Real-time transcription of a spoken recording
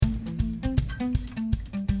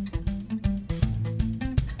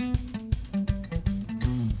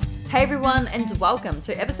Hey everyone, and welcome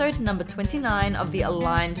to episode number 29 of the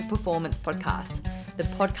Aligned Performance Podcast, the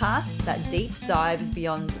podcast that deep dives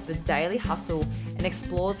beyond the daily hustle and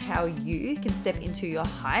explores how you can step into your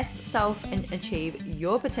highest self and achieve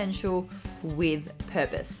your potential with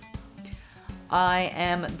purpose. I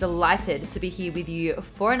am delighted to be here with you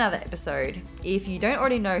for another episode. If you don't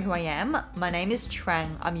already know who I am, my name is Trang.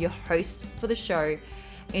 I'm your host for the show.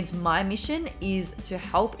 And my mission is to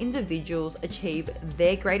help individuals achieve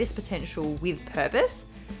their greatest potential with purpose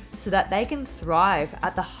so that they can thrive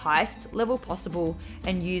at the highest level possible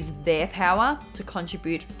and use their power to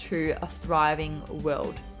contribute to a thriving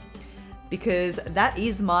world. Because that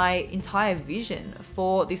is my entire vision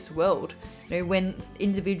for this world. You know, when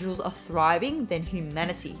individuals are thriving, then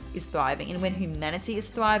humanity is thriving. And when humanity is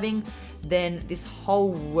thriving, then this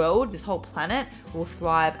whole world, this whole planet will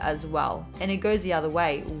thrive as well. And it goes the other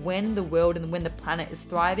way. When the world and when the planet is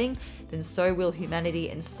thriving, then so will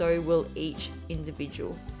humanity and so will each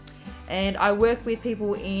individual. And I work with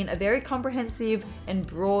people in a very comprehensive and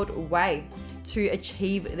broad way to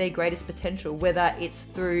achieve their greatest potential, whether it's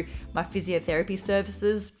through my physiotherapy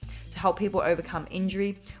services to help people overcome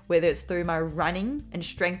injury, whether it's through my running and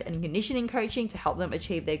strength and conditioning coaching to help them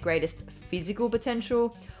achieve their greatest physical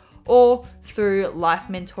potential, or through life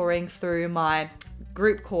mentoring, through my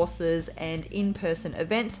group courses and in-person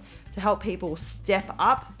events to help people step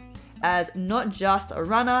up as not just a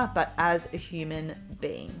runner, but as a human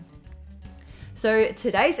being. So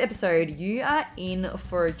today's episode, you are in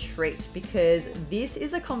for a treat because this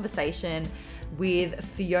is a conversation with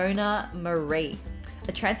Fiona Marie,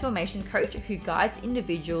 a transformation coach who guides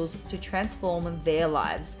individuals to transform their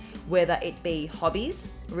lives, whether it be hobbies,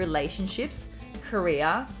 relationships,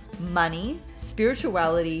 career, money,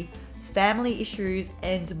 spirituality, family issues,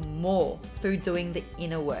 and more through doing the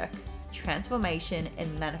inner work, transformation,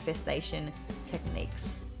 and manifestation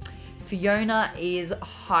techniques. Fiona is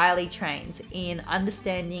highly trained in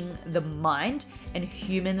understanding the mind and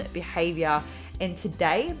human behavior, and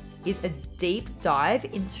today is a deep dive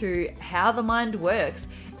into how the mind works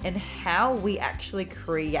and how we actually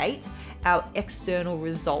create our external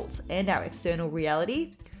results and our external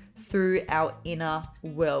reality through our inner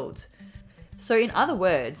world. So in other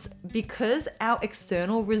words, because our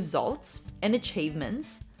external results and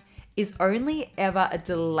achievements is only ever a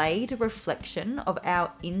delayed reflection of our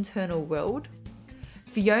internal world,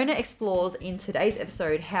 Fiona explores in today's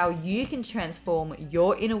episode how you can transform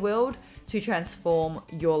your inner world to transform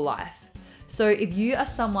your life. So if you are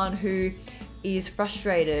someone who is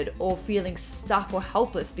frustrated or feeling stuck or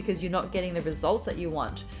helpless because you're not getting the results that you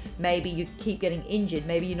want, maybe you keep getting injured,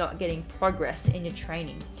 maybe you're not getting progress in your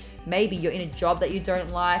training, maybe you're in a job that you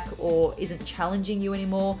don't like or isn't challenging you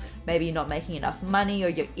anymore, maybe you're not making enough money, or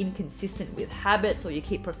you're inconsistent with habits, or you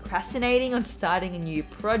keep procrastinating on starting a new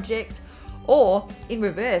project, or in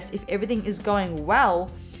reverse, if everything is going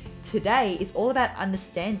well, today is all about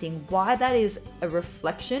understanding why that is a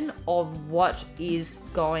reflection of what is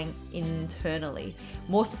going internally.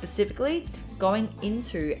 More specifically, going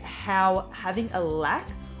into how having a lack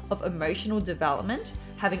of emotional development,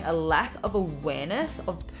 having a lack of awareness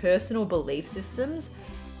of personal belief systems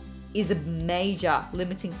is a major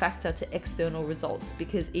limiting factor to external results,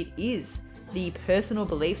 because it is the personal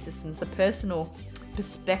belief systems, the personal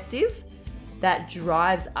perspective that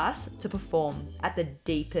drives us to perform at the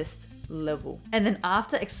deepest level. And then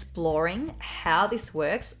after exploring how this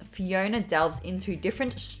works, Fiona delves into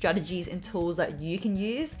different strategies and tools that you can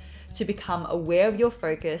use to become aware of your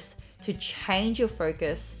focus, to change your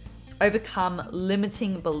focus, overcome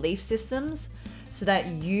limiting belief systems so that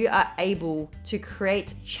you are able to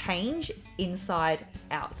create change inside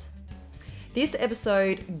out. This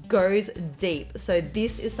episode goes deep. So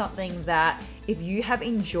this is something that if you have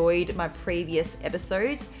enjoyed my previous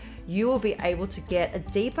episodes, you will be able to get a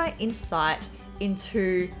deeper insight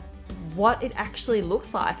into what it actually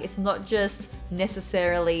looks like. It's not just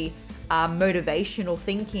necessarily motivational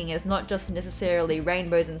thinking. It's not just necessarily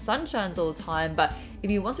rainbows and sunshines all the time, but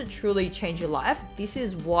if you want to truly change your life, this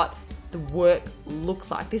is what the work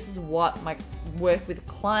looks like. This is what my work with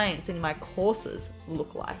clients in my courses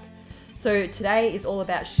look like. So today is all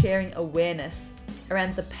about sharing awareness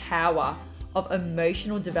around the power of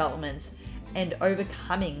emotional development and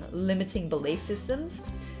overcoming limiting belief systems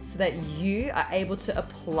so that you are able to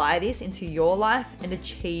apply this into your life and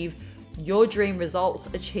achieve your dream results,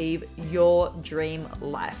 achieve your dream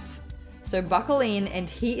life. So buckle in, and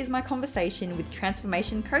here is my conversation with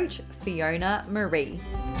transformation coach Fiona Marie.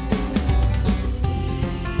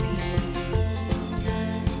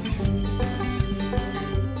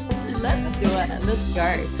 Let's do it. Let's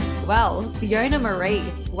go. Well, Fiona Marie,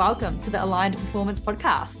 welcome to the Aligned Performance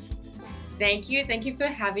Podcast. Thank you. Thank you for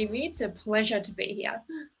having me. It's a pleasure to be here.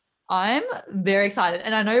 I'm very excited,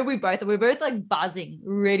 and I know we're both like buzzing,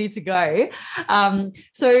 ready to go.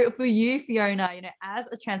 So for you, Fiona, as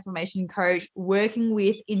a transformation coach, working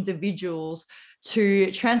with individuals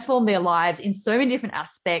to transform their lives in so many different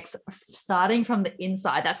aspects, starting from the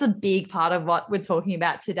inside, that's a big part of what we're talking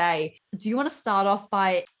about today. Do you want to start off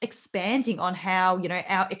by expanding on how,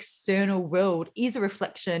 our external world is a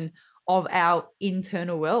reflection of our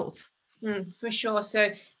internal world? For sure.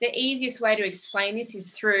 So the easiest way to explain this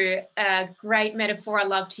is through a great metaphor I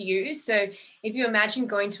love to use. So if you imagine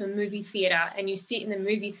going to a movie theater and you sit in the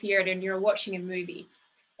movie theater and you're watching a movie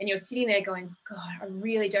and you're sitting there going, God, I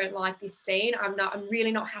really don't like this scene. I'm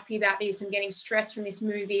really not happy about this. I'm getting stressed from this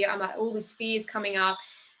movie. I'm like, all this fear is coming up.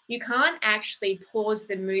 You can't actually pause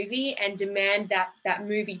the movie and demand that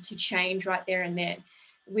movie to change right there and then.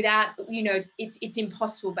 Without, it's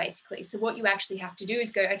impossible basically. So what you actually have to do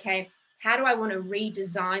is go, okay, how do I want to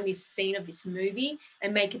redesign this scene of this movie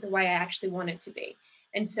and make it the way I actually want it to be?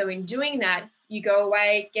 And so in doing that, you go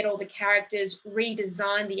away, get all the characters,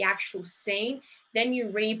 redesign the actual scene, then you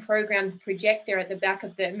reprogram the projector at the back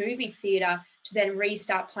of the movie theater to then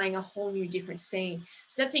restart playing a whole new different scene.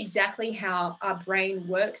 So that's exactly how our brain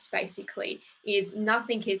works basically, is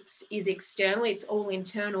nothing is external, it's all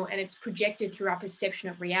internal, and it's projected through our perception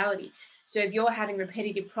of reality. So if you're having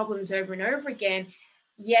repetitive problems over and over again,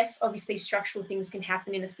 yes, obviously structural things can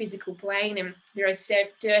happen in the physical plane, and there are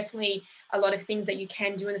definitely a lot of things that you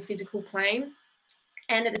can do in the physical plane.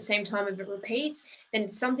 And at the same time, if it repeats, then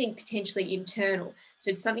it's something potentially internal.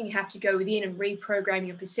 So it's something you have to go within and reprogram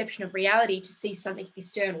your perception of reality to see something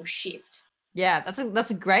external shift. Yeah,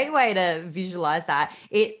 that's a great way to visualize that.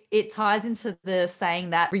 It ties into the saying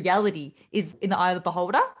that reality is in the eye of the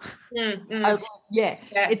beholder. Yeah,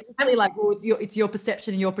 it's really like, well, it's your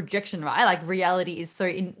perception and your projection, right? Like reality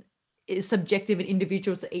is subjective and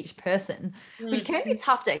individual to each person, which can be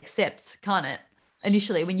tough to accept, can't it?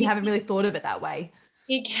 Initially, when you haven't really thought of it that way.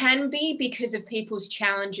 It can be because of people's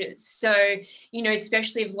challenges. So,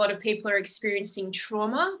 especially if a lot of people are experiencing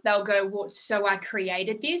trauma, they'll go, well, so I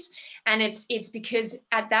created this. And it's because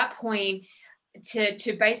at that point,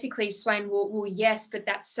 to basically explain, well, yes, but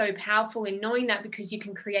that's so powerful in knowing that, because you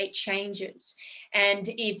can create changes. And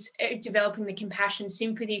it's developing the compassion,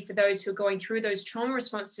 sympathy for those who are going through those trauma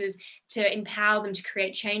responses to empower them to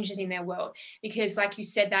create changes in their world. Because like you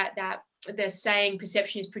said, that the saying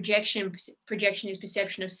perception is projection is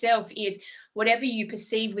perception of self, is whatever you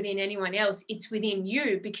perceive within anyone else, it's within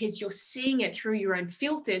you, because you're seeing it through your own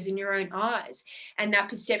filters in your own eyes. And that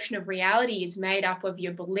perception of reality is made up of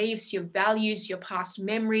your beliefs, your values, your past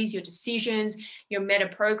memories, your decisions, your meta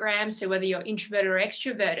programs. So whether you're introverted or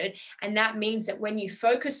extroverted, and that means that when you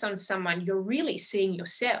focus on someone, you're really seeing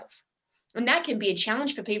yourself. And that can be a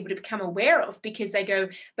challenge for people to become aware of, because they go,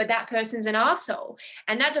 but that person's an arsehole.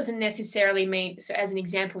 And that doesn't necessarily mean, so as an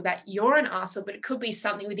example, that you're an arsehole, but it could be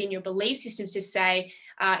something within your belief systems to say,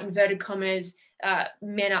 inverted commas,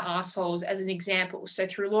 men are assholes, as an example. So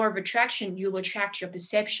through law of attraction, you'll attract your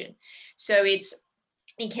perception. So it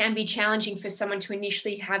can be challenging for someone to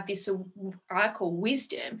initially have this, I call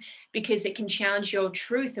wisdom, because it can challenge your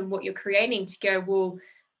truth and what you're creating, to go, well,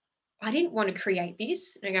 I didn't want to create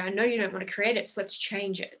this. And I go, I know you don't want to create it, so let's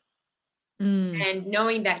change it. And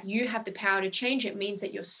knowing that you have the power to change it means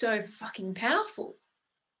that you're so fucking powerful.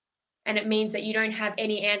 And it means that you don't have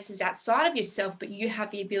any answers outside of yourself, but you have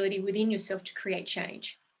the ability within yourself to create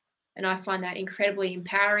change. And I find that incredibly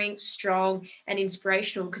empowering, strong, and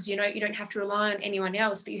inspirational, because you don't have to rely on anyone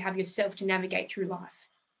else, but you have yourself to navigate through life.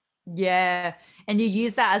 Yeah. And you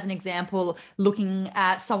use that as an example, looking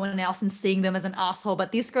at someone else and seeing them as an asshole.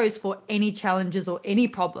 But this goes for any challenges or any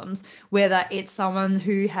problems, whether it's someone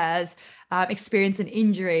who has experienced an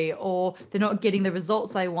injury, or they're not getting the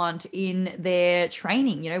results they want in their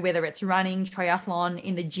training, whether it's running, triathlon,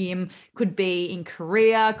 in the gym, could be in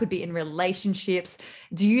career, could be in relationships.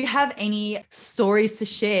 Do you have any stories to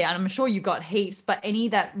share? And I'm sure you've got heaps, but any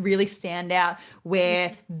that really stand out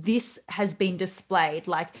where this has been displayed,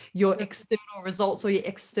 like your external results or your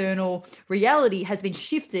external reality has been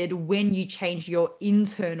shifted when you change your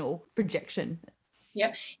internal projection?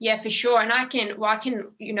 Yep. Yeah, for sure. And I can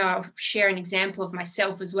share an example of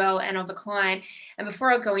myself as well, and of a client. And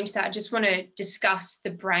before I go into that, I just want to discuss the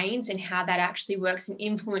brains and how that actually works and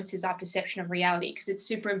influences our perception of reality, because it's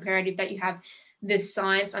super imperative that you have this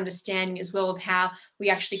science understanding as well of how we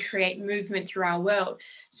actually create movement through our world.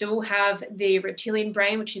 So we'll have the reptilian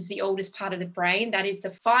brain, which is the oldest part of the brain. That is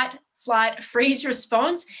the fight, flight, freeze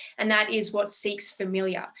response, and that is what seeks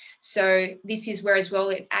familiar. So this is where as well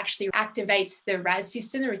it actually activates the RAS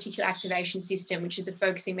system, the reticular activation system, which is a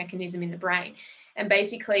focusing mechanism in the brain. And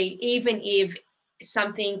basically, even if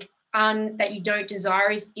something that you don't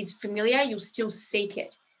desire is familiar, you'll still seek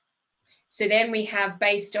it. So then we'll have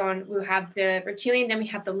the reptilian, then we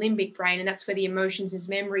have the limbic brain, and that's where the emotions as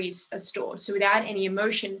memories are stored. So without any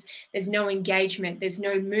emotions, there's no engagement, there's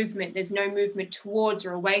no movement towards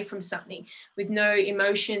or away from something. With no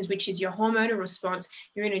emotions, which is your hormonal response,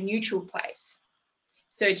 you're in a neutral place.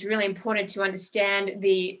 So it's really important to understand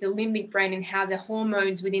the limbic brain and how the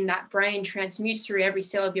hormones within that brain transmutes through every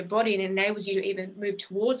cell of your body and enables you to even move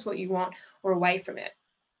towards what you want or away from it.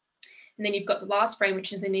 And then you've got the last brain,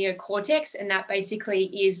 which is the neocortex, and that basically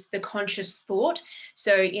is the conscious thought.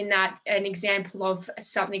 So in that, an example of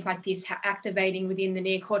something like this activating within the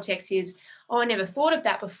neocortex is, oh, I never thought of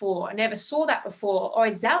that before. I never saw that before. Oh,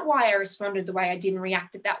 is that why I responded the way I did and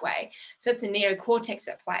reacted that way? So that's the neocortex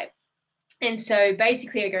at play. And so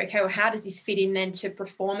basically I go, okay, well, how does this fit in then to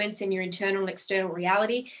performance and your internal and external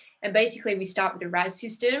reality? And basically we start with the RAS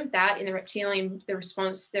system. That in the reptilian, the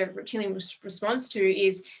reptilian response to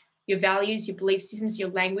is your values, your belief systems,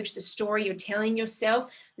 your language, the story you're telling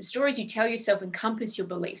yourself. The stories you tell yourself encompass your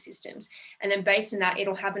belief systems. And then based on that,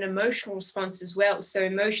 it'll have an emotional response as well. So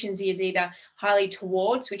emotions is either highly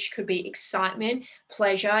towards, which could be excitement,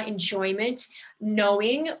 pleasure, enjoyment,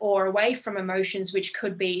 knowing, or away from emotions, which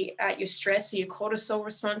could be your stress or your cortisol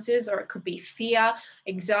responses, or it could be fear,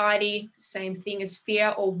 anxiety, same thing as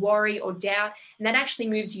fear, or worry or doubt. And that actually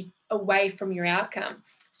moves you away from your outcome.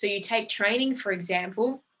 So you take training, for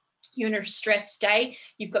example. You're in a stressed state.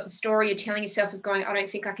 You've got the story you're telling yourself of going, I don't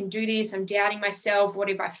think I can do this. I'm doubting myself. What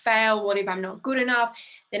if I fail? What if I'm not good enough?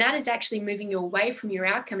 Then that is actually moving you away from your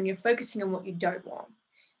outcome and you're focusing on what you don't want.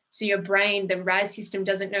 So your brain, the RAS system,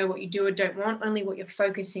 doesn't know what you do or don't want, only what you're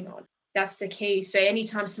focusing on. That's the key. So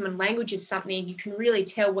anytime someone languages something, you can really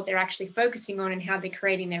tell what they're actually focusing on and how they're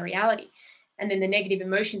creating their reality. And then the negative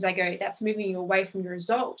emotions, I go, that's moving you away from your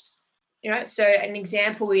results. So an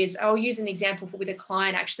example is, I'll use an example with a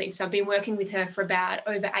client actually. So I've been working with her for about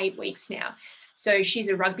over 8 weeks now. So she's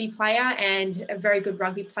a rugby player and a very good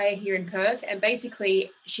rugby player here in Perth. And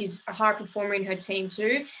basically she's a high performer in her team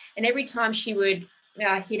too. And every time she would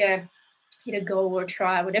hit a goal or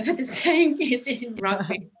try, whatever the saying is in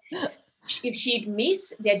rugby, if she'd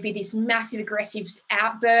miss, there'd be this massive aggressive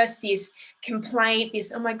outburst, this complaint,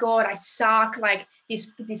 this, oh my God, I suck, like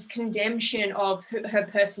this condemnation of her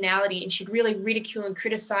personality. And she'd really ridicule and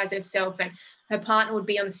criticize herself. And her partner would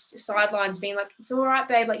be on the sidelines being like, it's all right,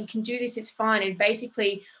 babe, like you can do this, it's fine. And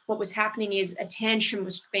basically what was happening is a tantrum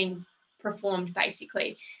was being performed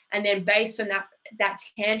basically. And then based on that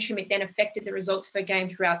tantrum, it then affected the results of her game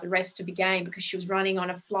throughout the rest of the game because she was running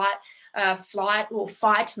on a flight or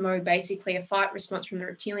fight mode, basically a fight response from the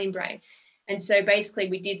reptilian brain. And so basically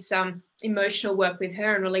we did some emotional work with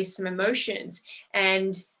her and released some emotions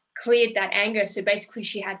and cleared that anger. So basically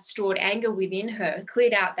she had stored anger within her,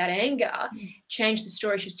 cleared out that anger, changed the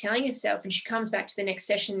story she was telling herself. And she comes back to the next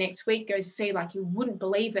session next week, goes, Fee, like you wouldn't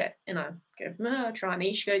believe it. And I go, no, try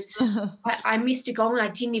me. She goes, I missed a goal and I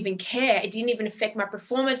didn't even care. It didn't even affect my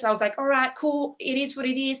performance. I was like, all right, cool. It is what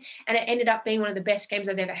it is. And it ended up being one of the best games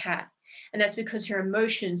I've ever had. And that's because her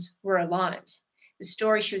emotions were aligned. The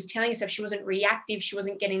story she was telling herself, she wasn't reactive. She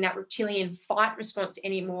wasn't getting that reptilian fight response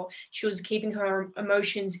anymore. She was keeping her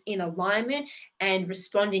emotions in alignment and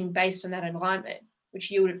responding based on that alignment,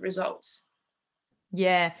 which yielded results.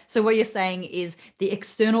 Yeah. So what you're saying is the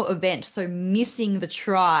external event, so missing the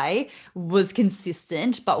try, was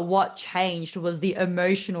consistent, but what changed was the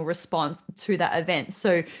emotional response to that event.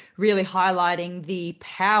 So really highlighting the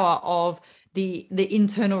power of the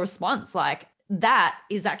internal response. Like that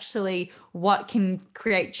is actually what can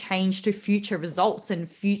create change to future results and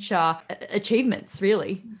future achievements,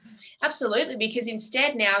 really. Absolutely, because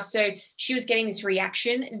instead now, so she was getting this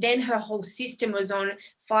reaction, then her whole system was on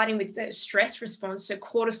fighting with the stress response, so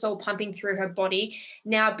cortisol pumping through her body.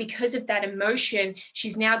 Now, because of that emotion,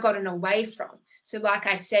 she's now gotten away from. So like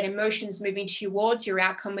I said, emotions moving towards your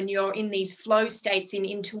outcome when you're in these flow states in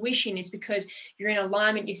intuition is because you're in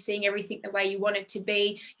alignment, you're seeing everything the way you want it to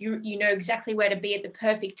be, you know exactly where to be at the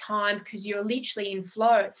perfect time because you're literally in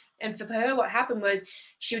flow. And for her, what happened was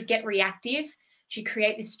she would get reactive. She'd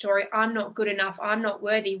create this story, I'm not good enough, I'm not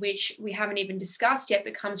worthy, which we haven't even discussed yet,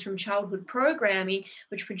 but comes from childhood programming,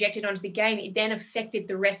 which projected onto the game. It then affected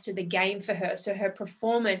the rest of the game for her. So her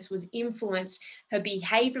performance was influenced, her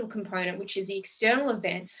behavioral component, which is the external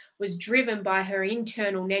event, was driven by her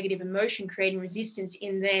internal negative emotion, creating resistance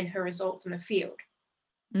in then her results in the field.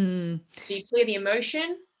 So you clear the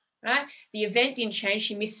emotion, right? The event didn't change.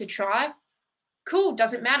 She missed a try. Cool,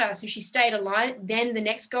 doesn't matter. So she stayed aligned. Then the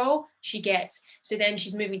next goal she gets. So then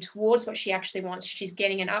she's moving towards what she actually wants. She's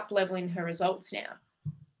getting an up level in her results now.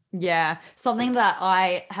 Yeah, something that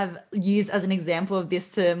I have used as an example of this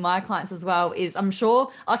to my clients as well is, I'm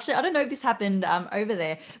sure, actually, I don't know if this happened over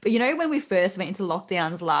there, but when we first went into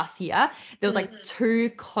lockdowns last year, there was like two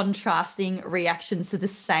contrasting reactions to the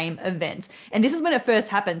same event. And this is when it first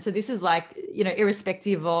happened. So this is like,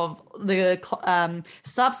 irrespective of the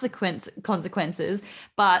subsequent consequences,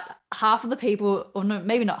 but half of the people, or no,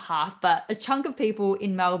 maybe not half, but a chunk of people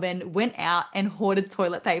in Melbourne went out and hoarded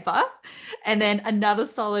toilet paper. And then another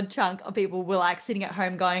solid chunk of people were like sitting at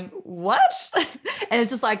home going, what? And it's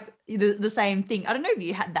just like the same thing. I don't know if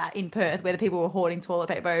you had that in Perth where the people were hoarding toilet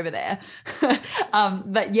paper over there.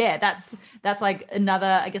 But yeah, that's like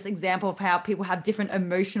another, I guess, example of how people have different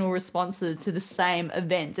emotional responses to the same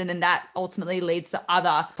event. And then that ultimately leads to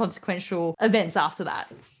other consequential events after that.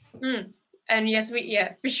 And yes,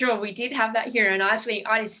 for sure, we did have that here. And I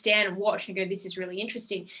just stand and watch and go, this is really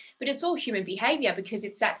interesting. But it's all human behavior, because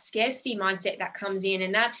it's that scarcity mindset that comes in,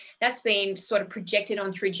 and that's been sort of projected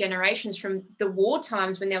on through generations from the war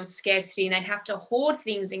times when there was scarcity and they'd have to hoard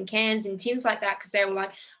things in cans and tins like that because they were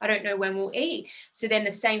like, I don't know when we'll eat. So then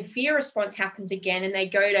the same fear response happens again, and they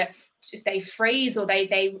go to, if they freeze, or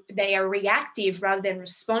they are reactive rather than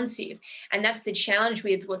responsive. And that's the challenge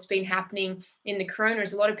with what's been happening in the corona,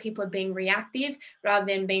 is a lot of people are being reactive rather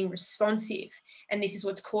than being responsive. And this is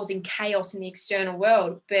what's causing chaos in the external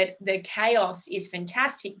world. But the chaos is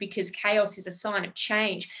fantastic, because chaos is a sign of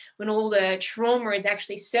change, when all the trauma is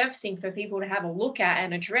actually surfacing for people to have a look at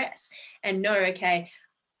and address and know, okay,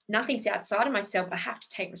 nothing's outside of myself. I have to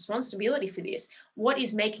take responsibility for this. What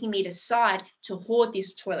is making me decide to hoard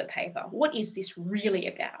this toilet paper? What is this really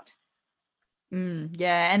about?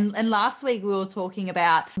 Yeah, and last week we were talking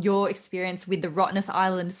about your experience with the Rottnest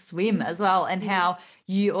Island swim as well, and how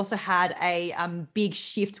you also had a big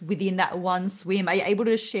shift within that one swim. Are you able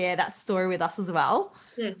to share that story with us as well?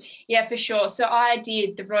 Yeah, for sure. So I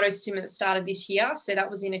did the Rotto swim at the start of this year. So that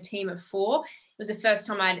was in a team of 4. It was the first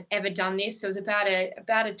time I'd ever done this. So it was about a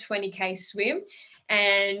 20K swim.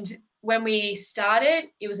 And when we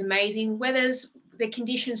started, it was amazing. The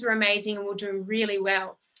conditions were amazing, and we were doing really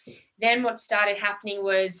well. Then what started happening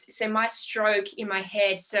was, so my stroke in my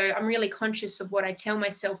head, so I'm really conscious of what I tell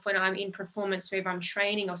myself when I'm in performance, so if I'm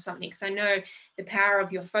training or something, because I know the power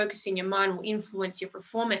of your focus in your mind will influence your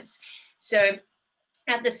performance. So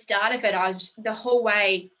at the start of it, the whole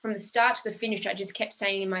way from the start to the finish, I just kept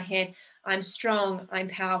saying in my head, I'm strong, I'm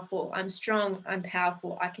powerful, I'm strong, I'm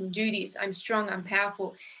powerful, I can do this, I'm strong, I'm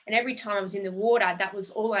powerful. And every time I was in the water, that was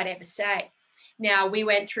all I'd ever say. Now, we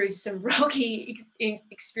went through some rocky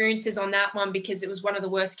experiences on that one, because it was one of the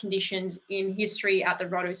worst conditions in history at the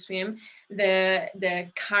Rotto swim. The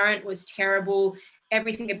current was terrible.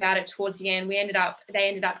 Everything about it towards the end, they ended up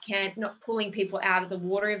not pulling people out of the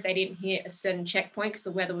water if they didn't hit a certain checkpoint, because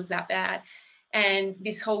the weather was that bad. And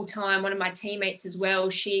this whole time, one of my teammates as well,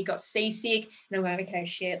 she got seasick, and I'm going, okay,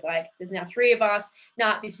 shit, like there's now 3 of us.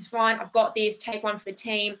 Nah, this is fine. I've got this. Take one for the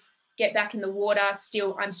team. Get back in the water.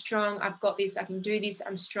 Still, I'm strong. I've got this. I can do this.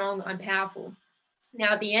 I'm strong. I'm powerful.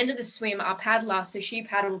 Now, at the end of the swim, our paddler, so she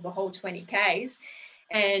paddled the whole 20 Ks,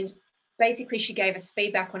 and basically she gave us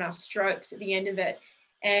feedback on our strokes at the end of it.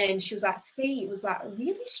 And she was like, Fee, it was like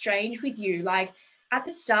really strange with you. Like at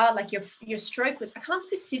the start, like your stroke was, I can't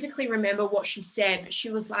specifically remember what she said, but she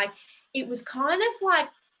was like, it was kind of like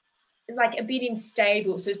a bit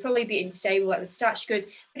unstable. So it's probably a bit unstable at the start. She goes,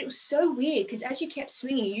 but it was so weird, because as you kept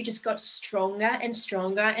swinging, you just got stronger and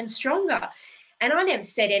stronger and stronger. And I never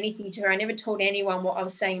said anything to her. I never told anyone what I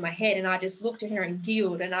was saying in my head. And I just looked at her and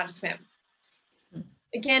giggled, and I just went,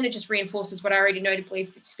 again, it just reinforces what I already know to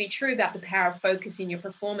believe to be true about the power of focus in your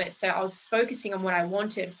performance. So I was focusing on what I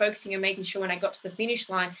wanted, focusing on making sure when I got to the finish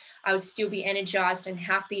line, I would still be energized and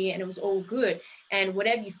happy, and it was all good. And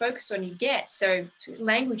whatever you focus on, you get. So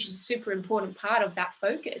language is a super important part of that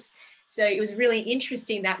focus. So it was really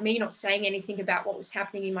interesting that me not saying anything about what was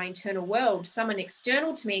happening in my internal world, someone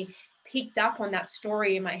external to me picked up on that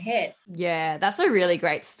story in my head. Yeah, that's a really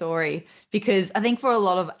great story, because I think for a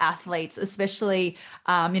lot of athletes, especially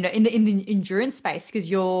in the endurance space, because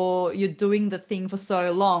you're doing the thing for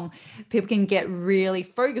so long, people can get really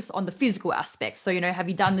focused on the physical aspects. So, have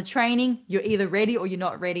you done the training? You're either ready or you're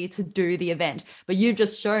not ready to do the event. But you've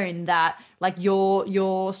just shown that like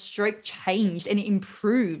your stroke changed and it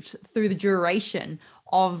improved through the duration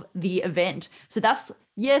of the event. So that's,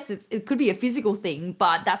 yes, it could be a physical thing,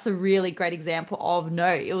 but that's a really great example of,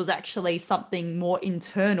 no, it was actually something more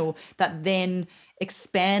internal that then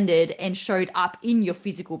expanded and showed up in your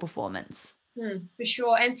physical performance. For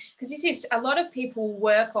sure. And because this is a lot of people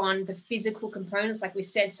work on the physical components, like we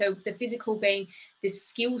said. So the physical being this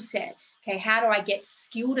skill set. Okay, how do I get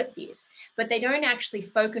skilled at this? But they don't actually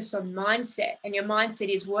focus on mindset. And your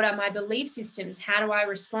mindset is, what are my belief systems? How do I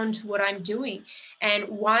respond to what I'm doing? And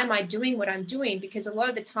why am I doing what I'm doing? Because a lot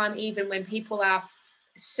of the time, even when people are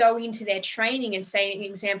so into their training and say, an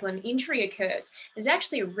example, an injury occurs, there's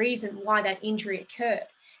actually a reason why that injury occurred.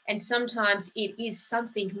 And sometimes it is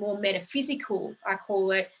something more metaphysical, I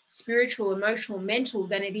call it spiritual, emotional, mental,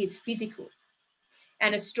 than it is physical.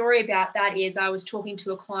 And a story about that is, I was talking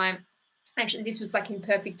to a client. Actually, this was like in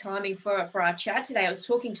perfect timing for our chat today. I was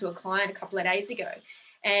talking to a client a couple of days ago,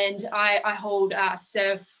 and I hold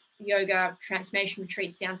surf, yoga, transformation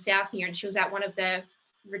retreats down south here. And she was at one of the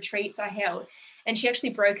retreats I held, and she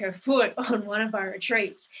actually broke her foot on one of our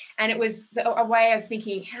retreats. And it was a way of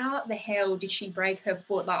thinking, how the hell did she break her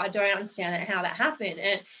foot? Like, I don't understand how that happened.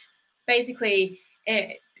 And basically,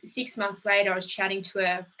 6 months later, I was chatting to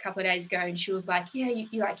her a couple of days ago, and she was like, yeah,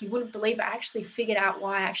 you wouldn't believe it. I actually figured out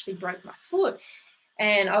why I actually broke my foot.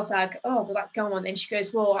 And I was like, oh, well, like, go on. Then she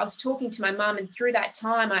goes, well, I was talking to my mum, and through that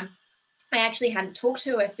time, I actually hadn't talked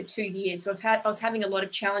to her for 2 years. So I was having a lot of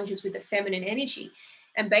challenges with the feminine energy.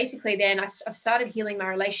 And basically then I've started healing my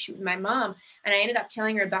relationship with my mom, and I ended up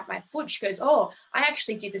telling her about my foot. She goes, oh, I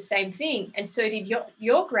actually did the same thing. And so did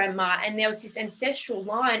your grandma. And there was this ancestral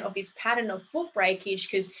line of this pattern of foot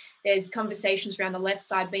breakage, because there's conversations around the left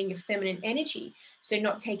side being your feminine energy. So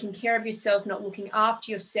not taking care of yourself, not looking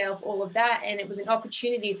after yourself, all of that. And it was an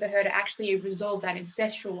opportunity for her to actually resolve that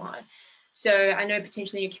ancestral line. So I know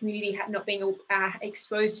potentially your community not being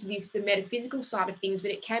exposed to the metaphysical side of things, but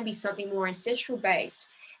it can be something more ancestral based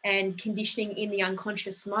and conditioning in the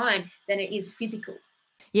unconscious mind than it is physical.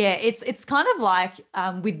 Yeah, it's kind of like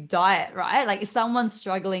with diet, right? Like if someone's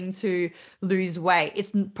struggling to lose weight,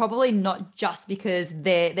 it's probably not just because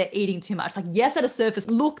they're eating too much. Like yes, at a surface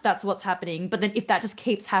look, that's what's happening, but then if that just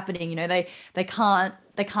keeps happening, they can't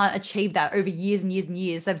achieve that over years and years and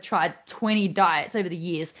years. They've tried 20 diets over the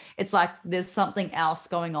years. It's like there's something else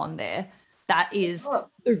going on there. That is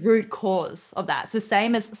the root cause of that. So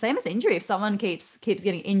same as injury. If someone keeps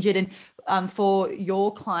getting injured, and for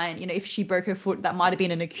your client, if she broke her foot, that might have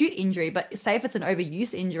been an acute injury. But say if it's an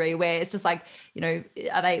overuse injury where it's just like,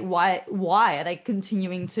 why are they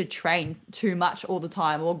continuing to train too much all the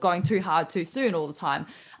time, or going too hard too soon all the time?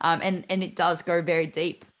 And it does go very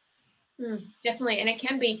deep. Definitely. And it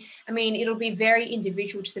can be, it'll be very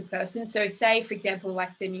individual to the person. So say, for example,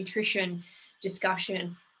 like the nutrition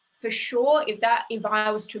discussion, for sure, if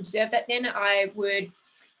I was to observe that, then I would,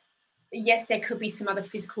 yes, there could be some other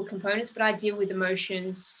physical components, but I deal with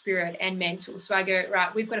emotions, spirit, and mental. So I go,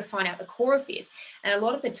 right, we've got to find out the core of this. And a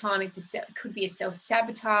lot of the time it could be a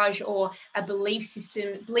self-sabotage or a belief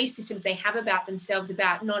systems they have about themselves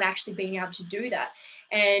about not actually being able to do that.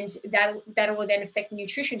 And that will then affect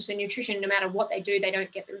nutrition. So nutrition, no matter what they do, they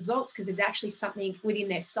don't get the results because there's actually something within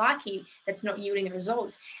their psyche that's not yielding the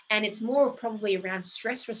results. And it's more probably around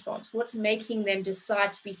stress response. What's making them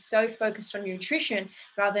decide to be so focused on nutrition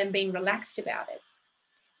rather than being relaxed about it?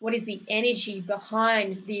 What is the energy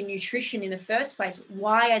behind the nutrition in the first place?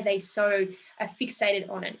 Why are they so fixated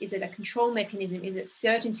on it? Is it a control mechanism? Is it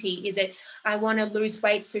certainty? Is it, I want to lose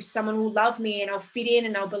weight so someone will love me and I'll fit in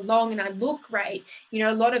and I'll belong and I look great?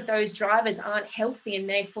 A lot of those drivers aren't healthy, and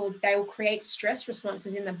therefore they will create stress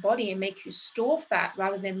responses in the body and make you store fat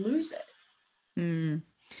rather than lose it.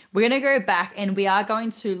 We're going to go back, and we are going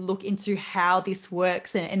to look into how this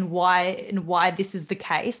works and why this is the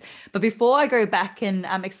case. But before I go back and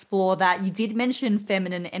explore that, you did mention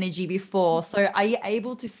feminine energy before. So are you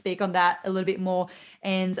able to speak on that a little bit more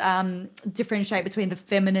and differentiate between the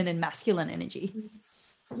feminine and masculine energy?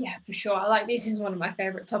 Yeah, for sure. This is one of my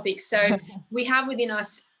favorite topics. So we have within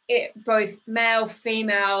us both male,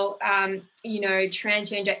 female,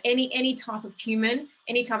 transgender, any type of human,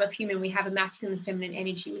 we have a masculine and feminine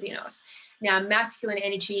energy within us. Now, masculine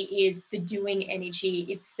energy is the doing energy.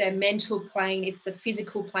 It's the mental plane. It's the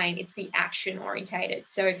physical plane. It's the action orientated.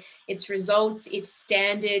 So it's results, it's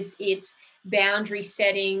standards, it's boundary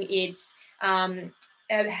setting, it's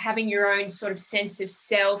having your own sort of sense of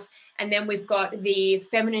self. And then we've got the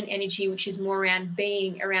feminine energy, which is more around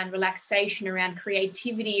being, around relaxation, around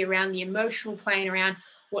creativity, around the emotional plane, around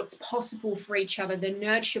what's possible for each other, the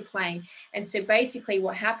nurture plane. And so basically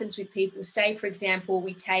what happens with people, say, for example,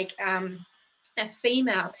 we take a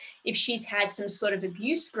female, if she's had some sort of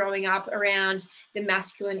abuse growing up around the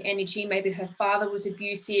masculine energy, maybe her father was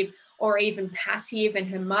abusive or even passive and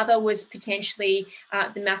her mother was potentially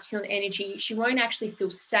the masculine energy, she won't actually feel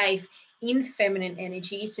safe in feminine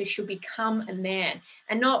energy. So she'll become a man,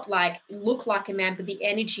 and not like look like a man, but the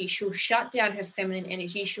energy, she'll shut down her feminine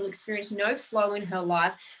energy. She'll experience no flow in her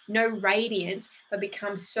life, no radiance, but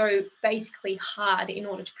become so basically hard in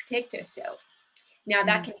order to protect herself. Now,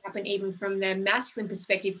 that can happen even from the masculine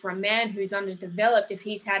perspective for a man who's underdeveloped. If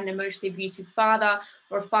he's had an emotionally abusive father,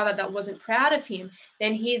 or a father that wasn't proud of him,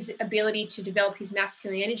 then his ability to develop his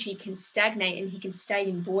masculine energy can stagnate, and he can stay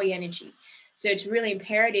in boy energy. So it's really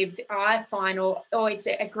imperative, I find, or it's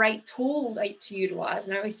a great tool to utilize.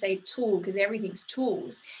 And I always say tool because everything's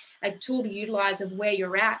tools. A tool to utilize of where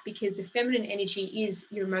you're at, because the feminine energy is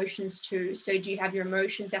your emotions too. So do you have your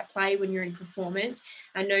emotions at play when you're in performance?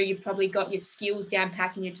 I know you've probably got your skills down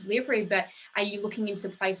pat in your delivery, but are you looking into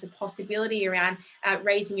the place of possibility around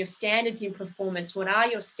raising your standards in performance? What are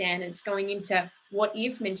your standards? Going into what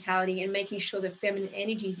if mentality and making sure the feminine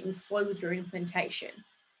energy is in flow with your implementation,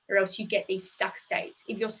 or else you get these stuck states.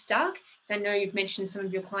 If you're stuck, because I know you've mentioned some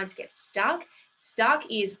of your clients get stuck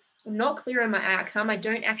is, I'm not clear on my outcome. I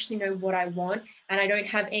don't actually know what I want, and I don't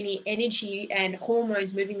have any energy and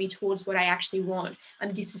hormones moving me towards what I actually want.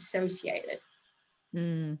 I'm disassociated.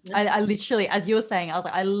 I literally, as you were saying,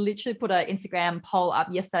 I literally put an Instagram poll up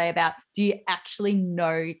yesterday about, do you actually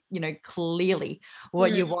know, clearly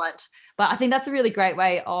what you want? But I think that's a really great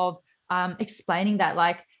way of explaining that.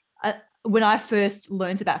 Like when I first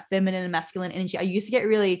learned about feminine and masculine energy, I used to get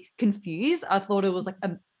really confused. I thought it was like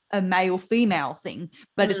a male female thing,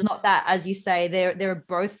 but it's not that. As you say, there are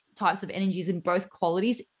both types of energies and both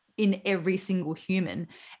qualities in every single human,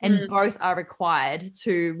 and both are required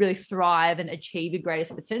to really thrive and achieve your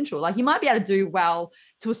greatest potential. Like you might be able to do well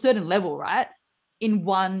to a certain level, right, in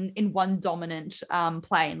one dominant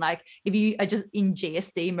plane. Like if you are just in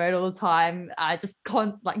GSD mode all the time, just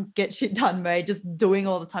can't like get shit done mode, just doing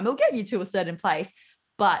all the time, it'll get you to a certain place.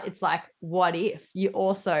 But it's like, what if you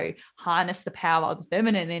also harness the power of the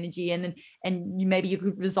feminine energy, and maybe your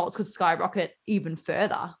results could skyrocket even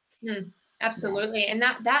further? Absolutely. And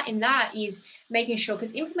that is making sure,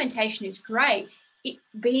 because implementation is great,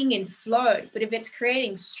 being in flow, but if it's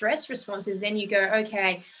creating stress responses, then you go,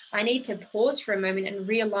 okay, I need to pause for a moment and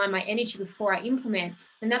realign my energy before I implement.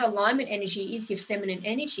 And that alignment energy is your feminine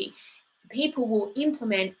energy. People will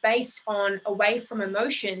implement based on away from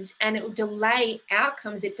emotions, and it will delay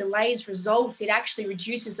outcomes. It delays results. It actually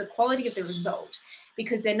reduces the quality of the result,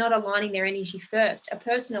 because they're not aligning their energy first. A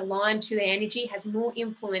person aligned to their energy has more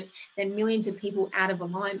influence than millions of people out of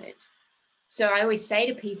alignment. So I always say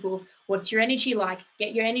to people, what's your energy like?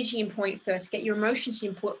 Get your energy in point first, get your emotions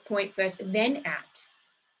in point first, then act.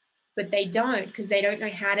 But they don't, because they don't know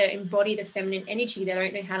how to embody the feminine energy. They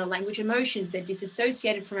don't know how to language emotions. They're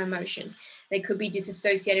disassociated from emotions. They could be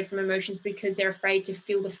disassociated from emotions because they're afraid to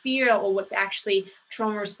feel the fear or what's actually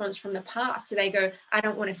trauma response from the past. So they go, I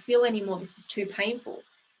don't want to feel anymore. This is too painful.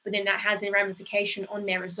 But then that has a ramification on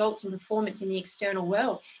their results and performance in the external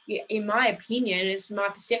world. In my opinion, it's my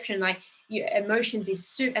perception, like your emotions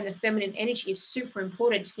and the feminine energy is super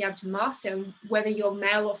important to be able to master, whether you're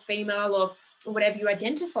male or female or whatever you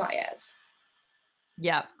identify as.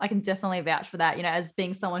 Yeah, I can definitely vouch for that. As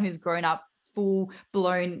being someone who's grown up full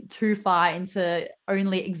blown too far into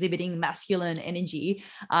only exhibiting masculine energy,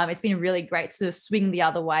 it's been really great to swing the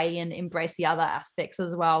other way and embrace the other aspects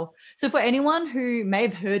as well. So for anyone who may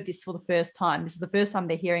have heard this for the first time, this is the first time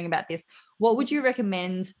they're hearing about this, what would you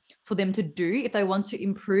recommend for them to do if they want to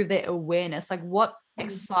improve their awareness? Like what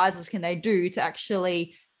exercises can they do to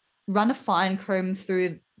actually run a fine comb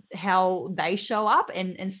through how they show up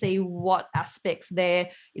and see what aspects are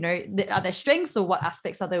their strengths, or what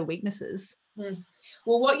aspects are their weaknesses?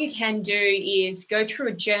 Well, what you can do is go through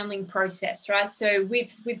a journaling process, right? So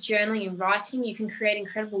with journaling and writing, you can create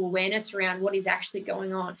incredible awareness around what is actually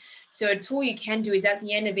going on. So a tool you can do is at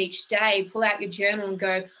the end of each day, pull out your journal and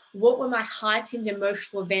go, what were my heightened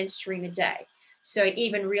emotional events during the day? So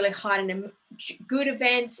even really heightened good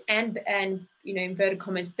events and inverted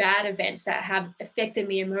commas, bad events that have affected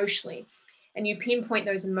me emotionally. And you pinpoint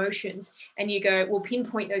those emotions and you go, well,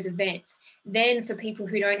 pinpoint those events. Then for people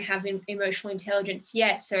who don't have emotional intelligence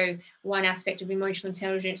yet, so one aspect of emotional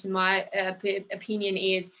intelligence, in my opinion,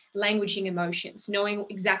 is languaging emotions, knowing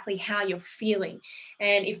exactly how you're feeling.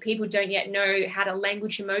 And if people don't yet know how to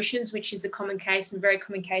language emotions, which is the common case and very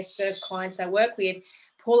common case for clients I work with,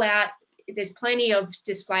 pull out, there's plenty of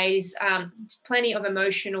displays, plenty of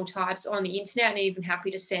emotional types on the internet, and I'm even happy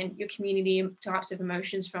to send your community types of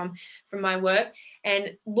emotions from my work,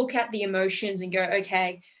 and look at the emotions and go,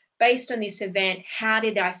 okay, based on this event, how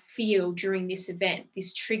did I feel during this event,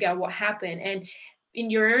 this trigger, what happened? And in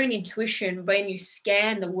your own intuition, when you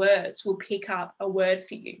scan the words, will pick up a word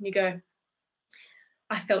for you. And you go,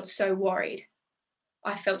 I felt so worried.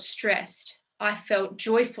 I felt stressed. I felt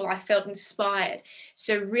joyful. I felt inspired.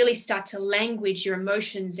 So really start to language your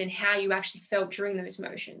emotions and how you actually felt during those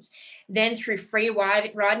emotions. Then through free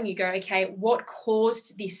writing, you go, okay, what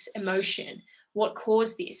caused this emotion? What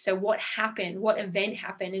caused this? So what happened? What event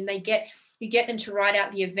happened? And you get them to write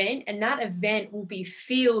out the event, and that event will be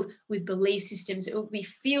filled with belief systems. It will be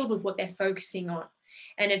filled with what they're focusing on.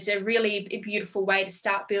 And it's a really beautiful way to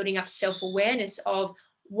start building up self-awareness of,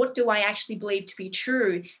 what do I actually believe to be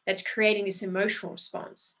true that's creating this emotional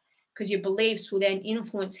response? Because your beliefs will then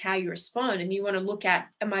influence how you respond. And you want to look at,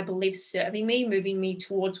 are my beliefs serving me, moving me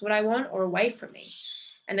towards what I want, or away from me?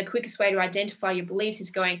 And the quickest way to identify your beliefs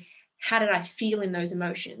is going, how did I feel in those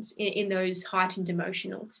emotions, in those heightened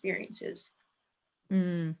emotional experiences?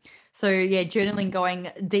 So yeah, journaling going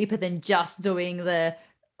deeper than just doing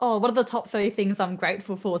what are the top 3 things I'm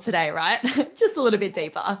grateful for today, right? Just a little bit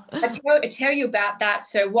deeper. I tell you about that.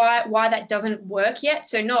 So why that doesn't work yet.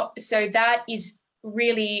 So that is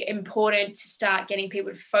really important to start getting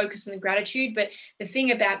people to focus on the gratitude. But the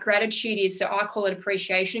thing about gratitude is, so I call it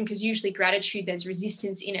appreciation, because usually gratitude, there's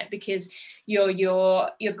resistance in it, because you're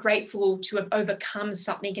grateful to have overcome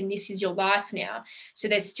something, and this is your life now. So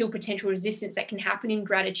there's still potential resistance that can happen in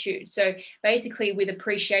gratitude. So basically with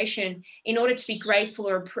appreciation, in order to be grateful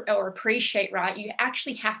or appreciate, right, you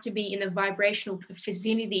actually have to be in the vibrational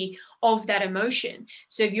vicinity of that emotion.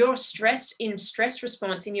 So if you're stressed in stress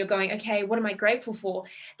response and you're going, okay, what am I grateful for?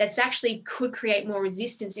 That's actually could create more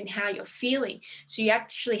resistance in how you're feeling. So you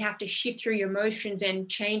actually have to shift through your emotions and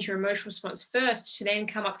change your emotional response first, to then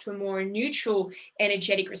come up to a more neutral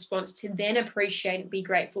energetic response, to then appreciate and be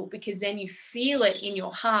grateful, because then you feel it in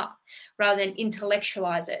your heart rather than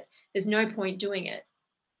intellectualize it. There's no point doing it.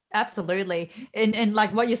 Absolutely. And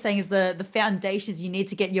like what you're saying is the foundations, you need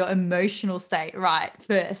to get your emotional state right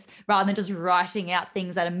first, rather than just writing out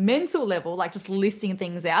things at a mental level, like just listing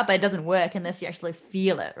things out, but it doesn't work unless you actually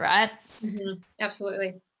feel it, right?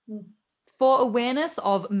 Absolutely. For awareness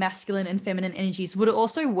of masculine and feminine energies, would it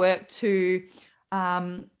also work to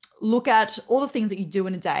look at all the things that you do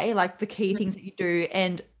in a day, like the key things that you do,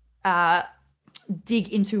 and dig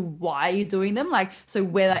into why you're doing them? Like, so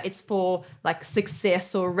whether it's for like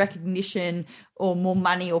success or recognition or more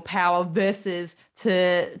money or power, versus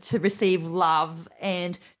to receive love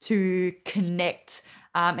and to connect,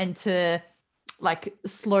 and to like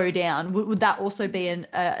slow down. Would that also be an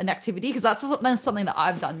activity? Because that's something that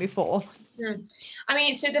I've done before. I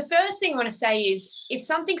mean, so the first thing I want to say is, if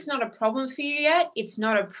something's not a problem for you yet, it's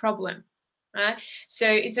not a problem. Right? So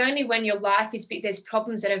it's only when your life is there's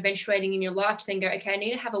problems that are eventuating in your life to then go, okay, I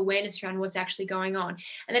need to have awareness around what's actually going on.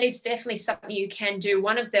 And that is definitely something you can do.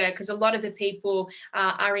 Because a lot of the people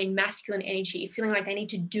are in masculine energy, feeling like they need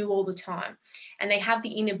to do all the time, and they have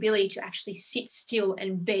the inability to actually sit still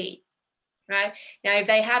and be. Right? Now, if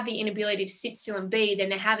they have the inability to sit still and be, then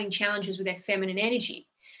they're having challenges with their feminine energy.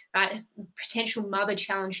 Right? Potential mother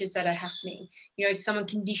challenges that are happening, someone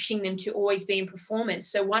conditioning them to always be in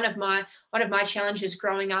performance. So one of my challenges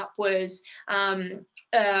growing up was,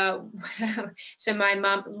 so my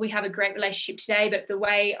mum, we have a great relationship today, but the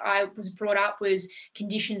way I was brought up was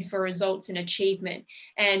conditioned for results and achievement.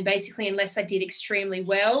 And basically, unless I did extremely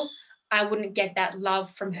well, I wouldn't get that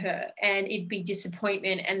love from her, and it'd be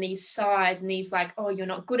disappointment and these sighs and these like, oh, you're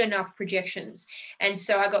not good enough projections. And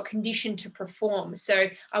so I got conditioned to perform. So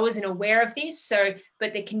I wasn't aware of this.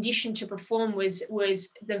 But the condition to perform was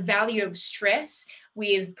the value of stress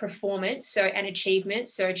with performance, and achievement.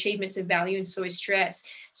 So achievement's a value, and so is stress.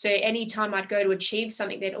 So anytime I'd go to achieve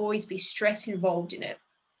something, there'd always be stress involved in it.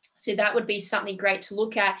 So that would be something great to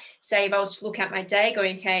look at. Say if I was to look at my day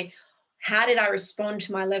going, okay, how did I respond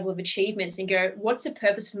to my level of achievements, and go, what's the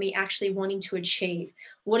purpose for me actually wanting to achieve?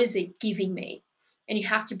 What is it giving me? And you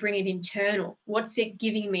have to bring it internal. What's it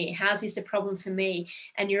giving me? How's this a problem for me?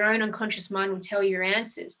 And your own unconscious mind will tell you your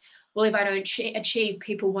answers. Well, if I don't achieve,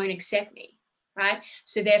 people won't accept me. Right?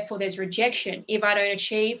 So therefore there's rejection. If I don't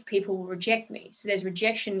achieve, people will reject me. So there's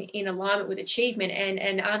rejection in alignment with achievement,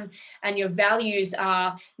 and your values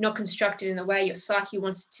are not constructed in the way your psyche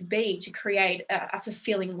wants it to be to create a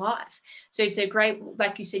fulfilling life. So it's a great,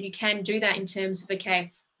 like you said, you can do that in terms of,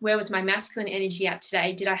 okay, where was my masculine energy at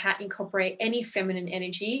today? Did I incorporate any feminine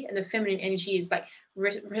energy? And the feminine energy is like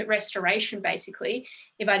restoration, basically.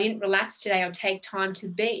 If I didn't relax today or take time to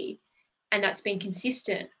be, and that's been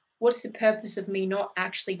consistent, what's the purpose of me not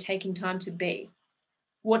actually taking time to be?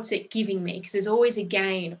 What's it giving me? Because there's always a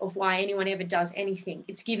gain of why anyone ever does anything.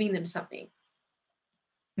 It's giving them something.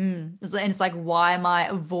 And it's like, why am I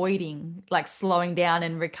avoiding like slowing down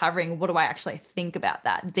and recovering? What do I actually think about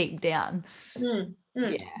that deep down?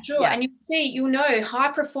 Yeah. Sure. Yeah. And you'll know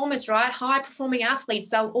high performers, right? High performing athletes,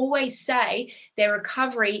 they'll always say their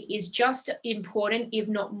recovery is just important, if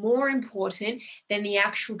not more important than the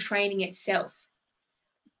actual training itself.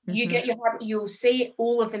 You'll see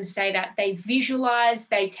all of them say that they visualize,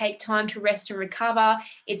 they take time to rest and recover.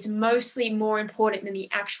 It's mostly more important than the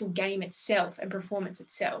actual game itself and performance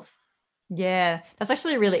itself. Yeah, that's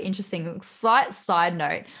actually a really interesting slight side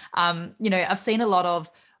note. I've seen a lot of,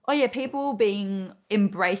 oh yeah, people being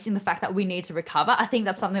embracing the fact that we need to recover. I think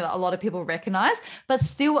that's something that a lot of people recognize, but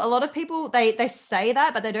still a lot of people they say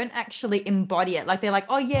that, but they don't actually embody it. Like they're like,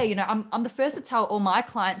 oh yeah, I'm the first to tell all my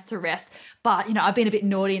clients to rest, but I've been a bit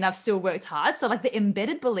naughty and I've still worked hard. So like the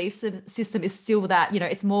embedded belief system is still that,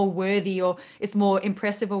 it's more worthy or it's more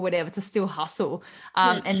impressive or whatever to still hustle.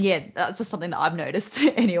 And yeah, that's just something that I've noticed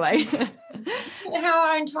anyway. How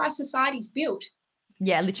our entire society is built,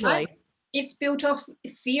 Yeah, right? literally. It's built off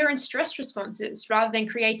fear and stress responses rather than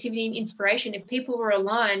creativity and inspiration. If people were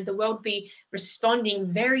aligned, the world would be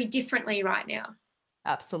responding very differently right now.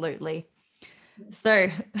 Absolutely. So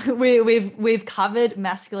we've covered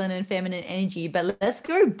masculine and feminine energy, but let's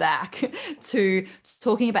go back to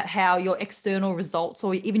talking about how your external results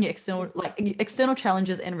or even your external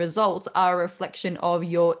challenges and results are a reflection of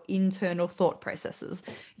your internal thought processes.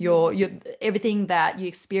 Your everything that you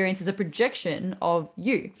experience is a projection of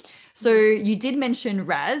you. So you did mention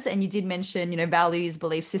RAS and you did mention, values,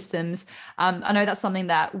 belief systems. I know that's something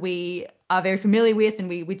that we are very familiar with and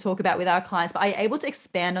we talk about with our clients, but are you able to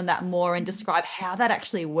expand on that more and describe how that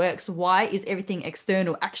actually works? Why is everything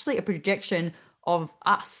external actually a projection of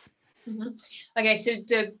us? Okay, so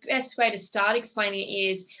the best way to start explaining it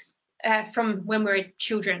is from when we're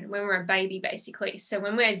children, when we're a baby, basically. So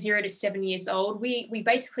when we're 0 to 7 years old, we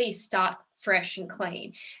basically start fresh and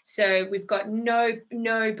clean. So we've got no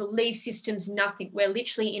belief systems, nothing. We're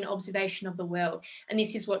literally in observation of the world, and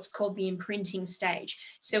this is what's called the imprinting stage.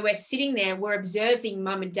 So we're sitting there, we're observing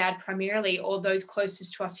mum and dad primarily, or those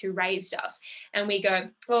closest to us who raised us, and we go,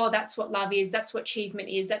 oh, that's what love is, that's what achievement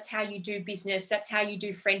is, that's how you do business, that's how you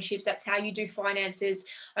do friendships, that's how you do finances.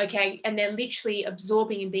 Okay, and they're literally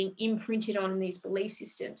absorbing and being imprinted on these belief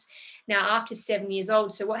systems. Now, after 7 years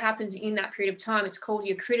old, so what happens in that period of time, it's called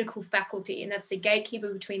your critical faculty, and that's the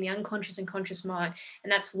gatekeeper between the unconscious and conscious mind,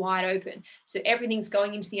 and that's wide open. So everything's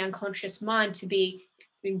going into the unconscious mind to be,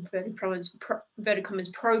 inverted commas,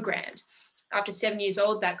 programmed. After 7 years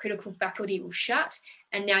old, that critical faculty will shut,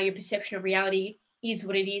 and now your perception of reality is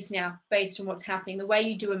what it is now based on what's happening. The way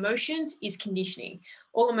you do emotions is conditioning.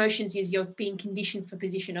 All emotions is you're being conditioned for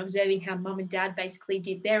position, observing how mum and dad basically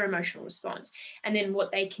did their emotional response, and then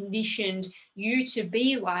what they conditioned you to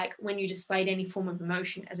be like when you displayed any form of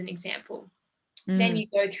emotion, as an example. Then you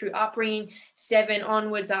go through upbringing, 7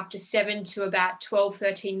 onwards, after 7 to about 12,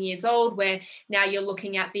 13 years old, where now you're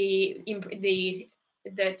looking at the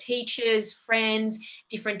teachers, friends,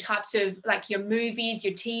 different types of, like, your movies,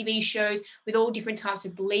 your TV shows, with all different types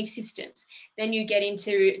of belief systems. Then you get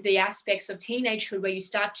into the aspects of teenagehood where you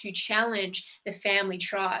start to challenge the family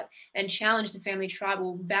tribe and challenge the family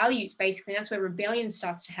tribal values, basically. That's where rebellion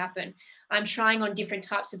starts to happen. I'm trying on different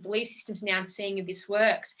types of belief systems now and seeing if this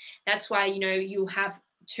works. That's why, you'll have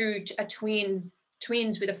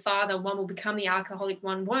twins with a father, one will become the alcoholic,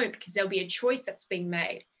 one won't, because there'll be a choice that's being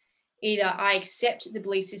made. Either I accept the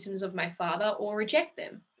belief systems of my father or reject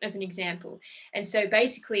them, as an example. And so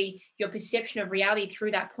basically your perception of reality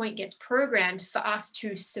through that point gets programmed for us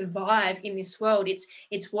to survive in this world.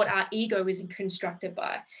 It's what our ego is constructed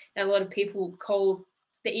by. Now, a lot of people call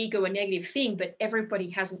the ego a negative thing, but everybody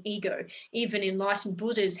has an ego. Even enlightened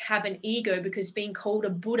Buddhas have an ego, because being called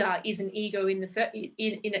a Buddha is an ego in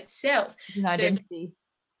itself. An identity.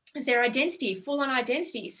 It's their identity, full-on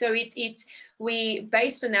identity. So it's we,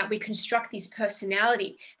 based on that, we construct this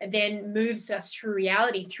personality that then moves us through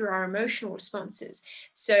reality through our emotional responses.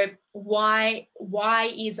 So why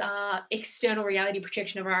is our external reality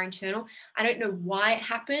projection of our internal? I don't know why it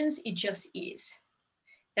happens. It just is.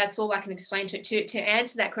 That's all I can explain to it. To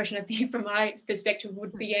answer that question, I think from my perspective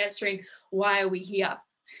would be answering, why are we here?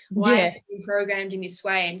 Why Yeah. are we being programmed in this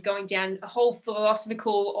way, and going down a whole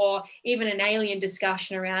philosophical or even an alien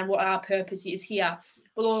discussion around what our purpose is here.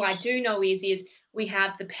 But all I do know is we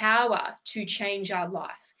have the power to change our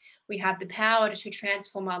life. We have the power to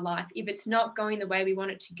transform our life. If it's not going the way we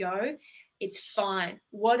want it to go, it's fine.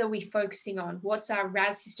 What are we focusing on? What's our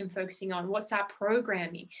RAS system focusing on? What's our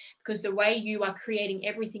programming? Because the way you are creating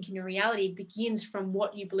everything in your reality begins from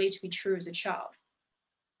what you believe to be true as a child.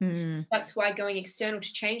 Mm. That's why going external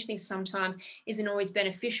to change things sometimes isn't always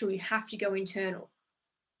beneficial. You have to go internal.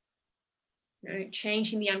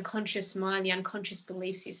 Changing the unconscious mind, the unconscious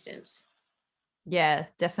belief systems. Yeah,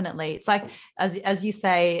 definitely. It's like, as you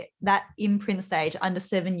say, that imprint stage under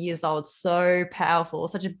 7 years old, so powerful,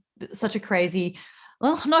 such a crazy,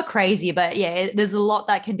 well, not crazy, but yeah, there's a lot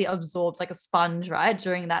that can be absorbed like a sponge, right,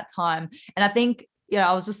 during that time. And I think,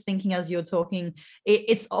 I was just thinking as you're talking,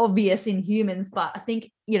 it's obvious in humans, but I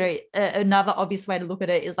think, another obvious way to look at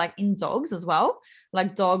it is like in dogs as well.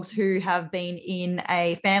 Like dogs who have been in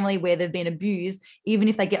a family where they've been abused, even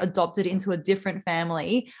if they get adopted into a different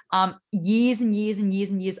family, years and years and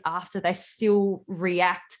years and years after, they still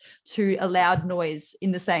react to a loud noise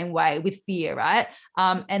in the same way with fear, right?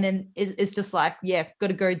 And then it's just like, yeah, got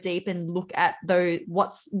to go deep and look at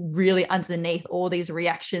what's really underneath all these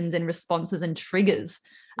reactions and responses and triggers.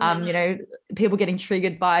 People getting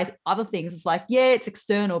triggered by other things. It's like, yeah, it's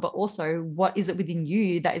external, but also what is it within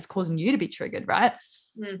you that is causing you to be triggered, right?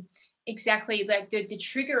 Exactly, like the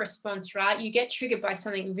trigger response, right? You get triggered by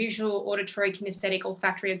something visual, auditory, kinesthetic,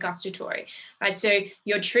 olfactory, or gustatory, right? So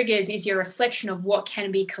your triggers is your reflection of what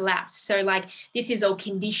can be collapsed. So like this is all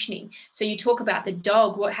conditioning. So you talk about the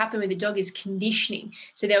dog, what happened with the dog is conditioning.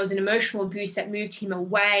 So there was an emotional abuse that moved him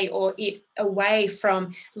away away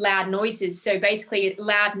from loud noises. So basically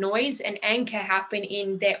loud noise and anchor happen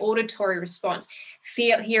in their auditory response.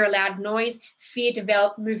 Hear a loud noise, fear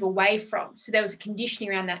develop, move away from. So there was a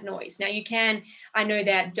conditioning around that noise. Now I know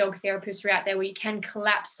that dog therapists are out there where you can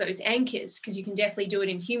collapse those anchors because you can definitely do it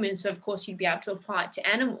in humans. So of course you'd be able to apply it to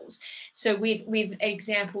animals. So with an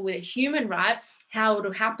example with a human, right? How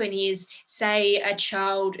it'll happen is, say a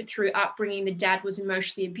child through upbringing, the dad was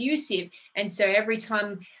emotionally abusive. And so every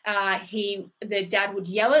time the dad would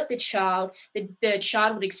yell at the child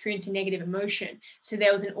would experience a negative emotion. So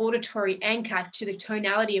there was an auditory anchor to the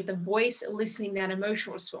tonality of the voice, eliciting that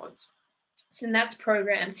emotional response. So then that's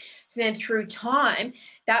programmed. So then through time,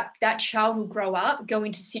 that child will grow up, go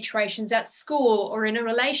into situations at school or in a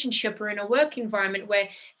relationship or in a work environment where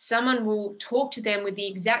someone will talk to them with the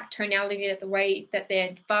exact tonality that the way that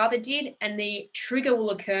their father did, and the trigger will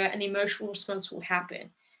occur and the emotional response will happen.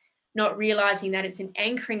 Not realizing that it's an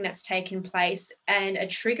anchoring that's taken place and a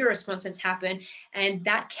trigger response that's happened, and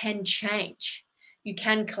that can change. You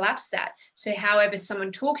can collapse that. So however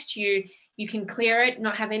someone talks to you, you can clear it,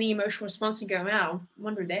 not have any emotional response, and go, wow, I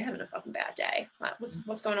wonder if they're having a fucking bad day. Like,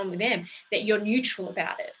 what's going on with them? That you're neutral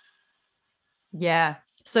about it. Yeah.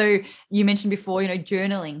 So you mentioned before,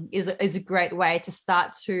 journaling is a great way to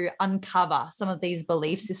start to uncover some of these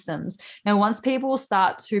belief systems. Now, once people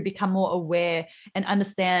start to become more aware and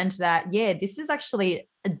understand that, yeah, this is actually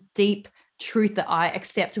a deep truth that I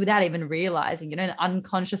accept without even realizing, an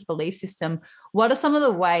unconscious belief system. What are some of the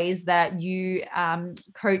ways that you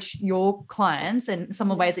coach your clients, and some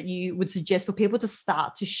of the ways that you would suggest for people to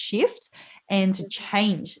start to shift and to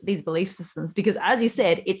change these belief systems? Because as you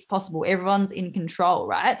said, it's possible. Everyone's in control,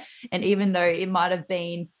 right? And even though it might have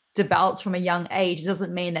been developed from a young age, it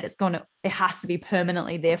doesn't mean that it has to be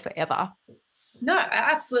permanently there forever. No,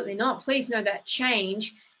 absolutely not. Please know that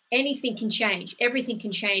anything can change. Everything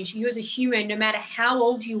can change. You as a human, no matter how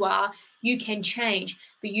old you are, you can change,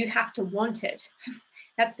 but you have to want it.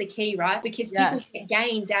 That's the key, right? Because people get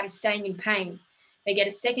gains out of staying in pain. They get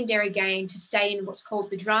a secondary gain to stay in what's called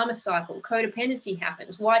the drama cycle. Codependency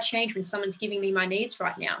happens. Why change when someone's giving me my needs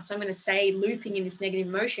right now? So I'm going to stay looping in this negative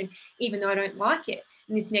emotion, even though I don't like it,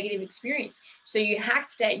 in this negative experience. So you have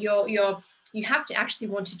to actually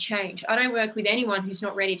want to change. I don't work with anyone who's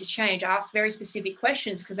not ready to change. I ask very specific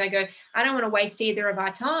questions because I go, I don't want to waste either of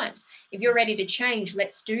our times. If you're ready to change,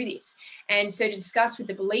 let's do this. And so to discuss with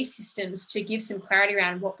the belief systems, to give some clarity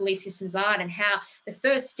around what belief systems are and how the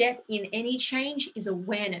first step in any change is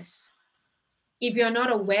awareness. If you're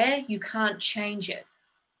not aware, you can't change it.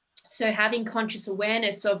 So having conscious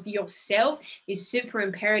awareness of yourself is super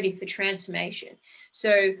imperative for transformation.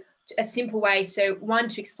 So a simple way, so one,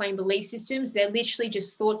 to explain belief systems, they're literally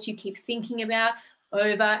just thoughts you keep thinking about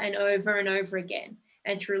over and over and over again.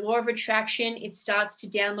 And through law of attraction, it starts to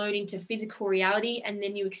download into physical reality, and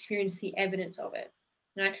then you experience the evidence of it.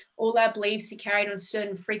 Right? All our beliefs are carried on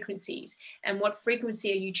certain frequencies. And what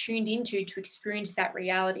frequency are you tuned into to experience that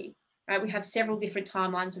reality? Right? We have several different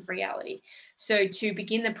timelines of reality. So to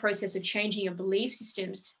begin the process of changing your belief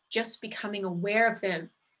systems, just becoming aware of them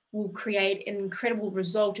will create an incredible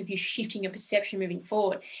result of you shifting your perception moving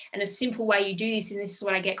forward. And a simple way you do this, and this is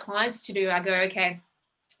what I get clients to do, I go, okay,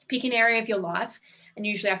 pick an area of your life. And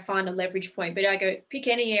usually I find a leverage point, but I go, pick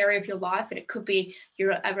any area of your life, and it could be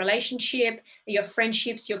a relationship, your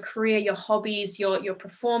friendships, your career, your hobbies, your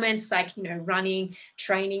performance, like, running,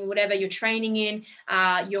 training, whatever you're training in,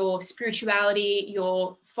 your spirituality,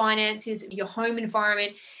 your finances, your home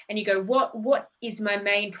environment. And you go, what is my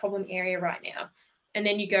main problem area right now? And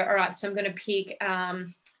then you go, all right, so I'm going to pick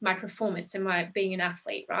my performance and my being an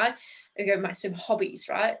athlete, right? I go some hobbies,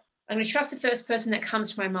 right? I'm going to trust the first person that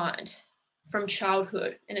comes to my mind from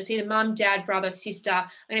childhood. And it's either mum, dad, brother, sister. I'm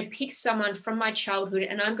going to pick someone from my childhood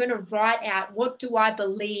and I'm going to write out, what do I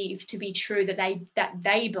believe to be true that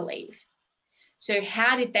they believe? So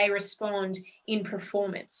how did they respond in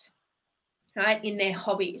performance, right? In their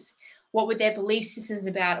hobbies? What were their belief systems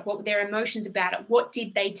about it? What were their emotions about it? What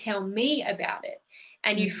did they tell me about it?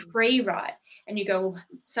 And you free write and you go, well,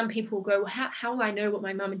 some people will go, well, how will I know what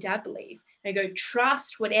my mum and dad believe? And I go,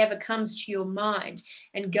 trust whatever comes to your mind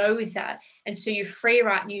and go with that. And so you free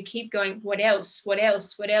write and you keep going, what else, what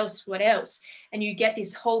else, what else, what else? And you get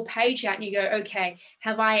this whole page out and you go, okay,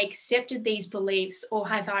 have I accepted these beliefs or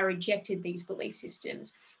have I rejected these belief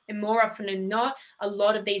systems? And more often than not, a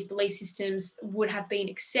lot of these belief systems would have been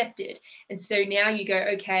accepted. And so now you go,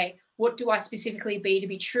 okay, what do I specifically be to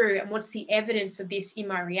be true? And what's the evidence of this in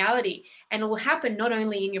my reality? And it will happen not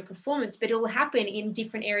only in your performance, but it will happen in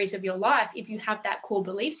different areas of your life if you have that core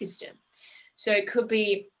belief system. So it could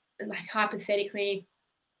be like hypothetically,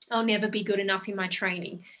 I'll never be good enough in my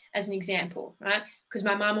training, as an example, right? Because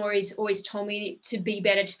my mum always told me to be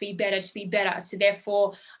better, to be better, to be better. So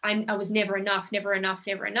therefore, I was never enough, never enough,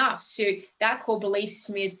 never enough. So that core belief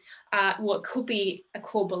system is what could be a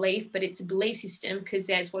core belief, but it's a belief system because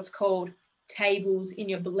there's what's called tables in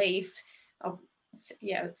your belief.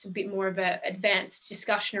 It's a bit more of an advanced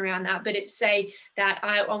discussion around that, but it's say that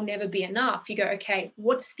I'll never be enough. You go, okay,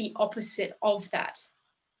 what's the opposite of that?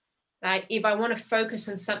 Right? If I want to focus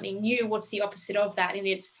on something new, what's the opposite of that? And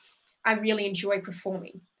it's, I really enjoy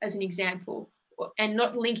performing, as an example, and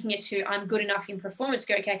not linking it to I'm good enough in performance.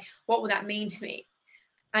 Go, okay, what will that mean to me?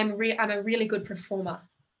 I'm a really good performer.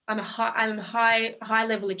 I'm a high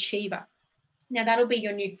level achiever. Now that'll be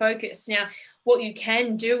your new focus. Now, what you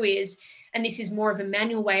can do is, and this is more of a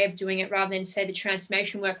manual way of doing it rather than say the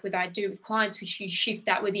transformation work that I do with clients, which you shift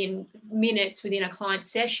that within minutes within a client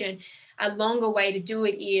session. A longer way to do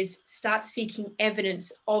it is start seeking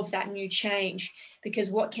evidence of that new change.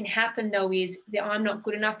 Because what can happen though is that I'm not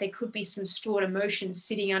good enough. There could be some stored emotions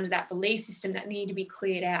sitting under that belief system that need to be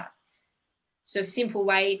cleared out. So a simple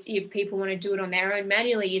way, if people want to do it on their own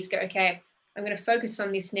manually, is go, okay, I'm going to focus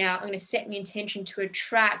on this now. I'm going to set an intention to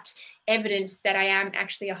attract evidence that I am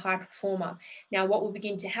actually a high performer. Now, what will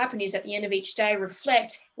begin to happen is at the end of each day,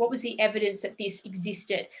 reflect what was the evidence that this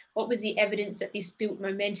existed? What was the evidence that this built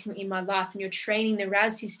momentum in my life? And you're training the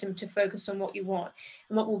RAS system to focus on what you want.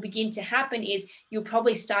 And what will begin to happen is you'll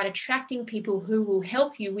probably start attracting people who will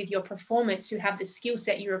help you with your performance, who have the skill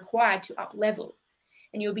set you require to up level.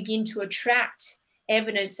 And you'll begin to attract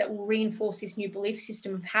evidence that will reinforce this new belief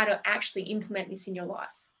system of how to actually implement this in your life.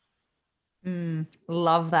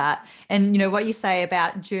 Love that. And what you say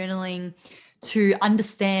about journaling to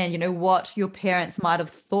understand, what your parents might have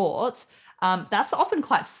thought, that's often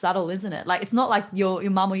quite subtle, isn't it? Like, it's not like your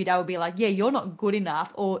mum or your dad will be like, yeah, you're not good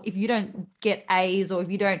enough, or if you don't get A's, or if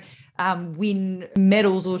you don't win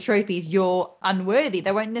medals or trophies, you're unworthy.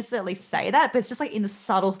 They won't necessarily say that, but it's just like in the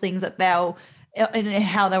subtle things that they'll, and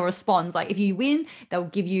how they'll respond. Like if you win, they'll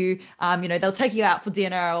give you, they'll take you out for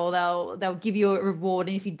dinner, or they'll give you a reward.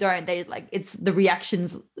 And if you don't, they like, it's the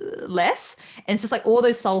reactions less. And it's just like all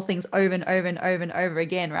those subtle things over and over and over and over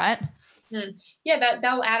again, right? Yeah,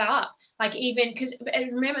 they'll add up. Like even because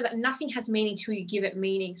remember that nothing has meaning till you give it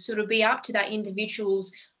meaning. So it'll be up to that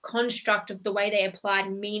individual's construct of the way they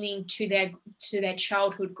applied meaning to their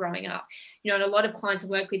childhood growing up. And a lot of clients I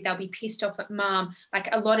work with, they'll be pissed off at mom, like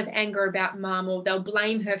a lot of anger about mom, or they'll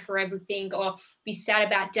blame her for everything, or be sad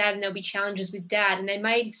about dad, and there'll be challenges with dad. And they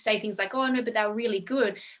may say things like, oh no, but they were really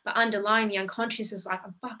good. But underlying the unconscious is like,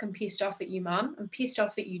 I'm fucking pissed off at you, mom. I'm pissed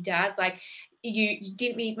off at you, dad. Like you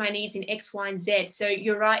didn't meet my needs in X, Y, and Z. So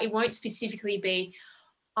you're right. It won't specifically be,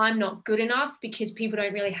 I'm not good enough, because people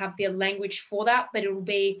don't really have the language for that, but it will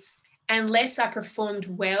be, unless I performed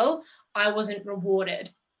well, I wasn't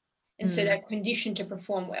rewarded. And so they're conditioned to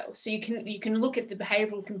perform well. So you can look at the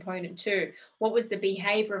behavioral component too. What was the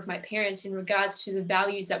behavior of my parents in regards to the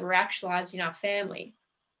values that were actualized in our family?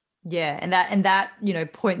 Yeah, and that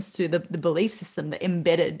points to the belief system, the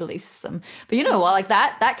embedded belief system. But you know what, like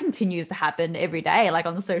that continues to happen every day. Like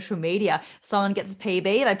on the social media, someone gets a PB,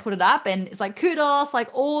 they put it up, and it's like kudos, like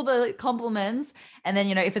all the compliments. And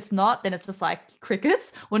then if it's not, then it's just like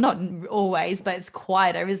crickets. Well, not always, but it's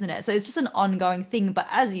quieter, isn't it? So it's just an ongoing thing. But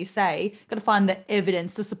as you say, got to find the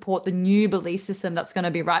evidence to support the new belief system that's going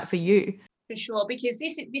to be right for you. For sure, because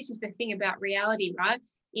this is the thing about reality, right?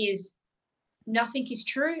 Is nothing is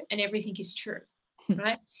true and everything is true,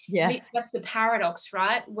 right? Yeah. That's the paradox,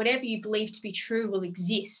 right? Whatever you believe to be true will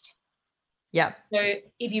exist. Yeah. So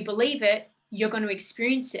if you believe it, you're going to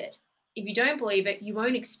experience it. If you don't believe it, you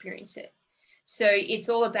won't experience it. So it's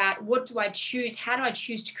all about, what do I choose? How do I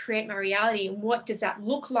choose to create my reality? And what does that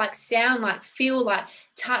look like, sound like, feel like,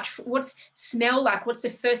 touch? What's smell like? What's the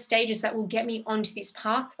first stages that will get me onto this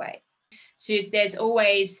pathway? So there's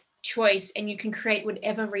always choice, and you can create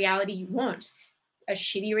whatever reality you want, a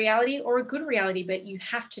shitty reality or a good reality, but you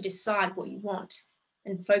have to decide what you want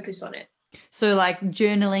and focus on it. So like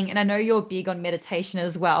journaling, and I know you're big on meditation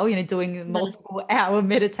as well, doing multiple hour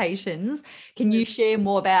meditations. Can you share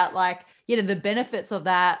more about like, the benefits of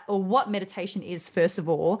that, or what meditation is first of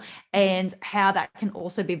all, and how that can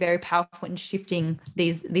also be very powerful in shifting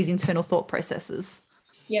these internal thought processes?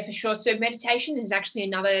 Yeah, for sure. So meditation is actually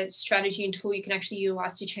another strategy and tool you can actually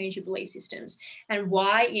utilize to change your belief systems. And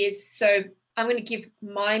why is, so I'm going to give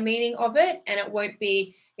my meaning of it, and it won't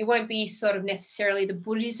be sort of necessarily the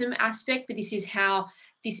Buddhism aspect, but this is how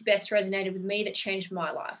this best resonated with me, that changed my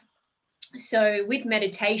life. So with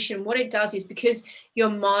meditation, what it does is, because your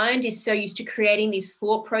mind is so used to creating these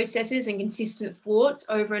thought processes and consistent thoughts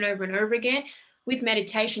over and over and over again, with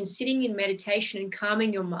meditation, sitting in meditation and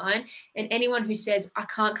calming your mind, and anyone who says, I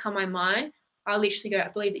can't calm my mind, I literally go, I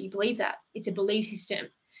believe that you believe that. It's a belief system.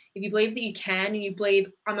 If you believe that you can, and you believe,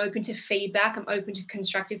 I'm open to feedback, I'm open to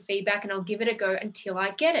constructive feedback, and I'll give it a go until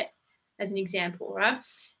I get it, as an example, right?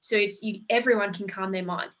 So everyone can calm their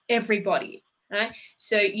mind, everybody. Right?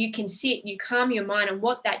 So you can sit, you calm your mind, and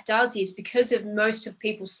what that does is, because of most of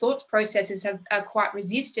people's thoughts processes are quite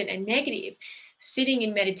resistant and negative, sitting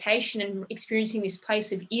in meditation and experiencing this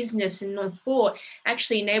place of isness and non-thought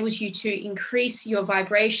actually enables you to increase your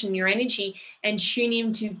vibration, your energy, and tune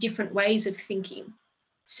into different ways of thinking.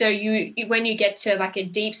 So when you get to like a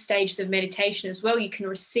deep stages of meditation as well, you can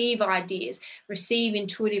receive ideas, receive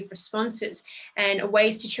intuitive responses, and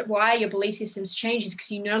ways to why your belief systems change is because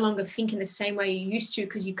you no longer think in the same way you used to,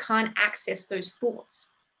 because you can't access those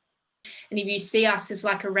thoughts. And if you see us as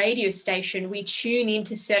like a radio station, we tune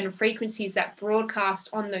into certain frequencies that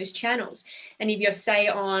broadcast on those channels. And if you're, say,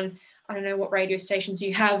 on, I don't know what radio stations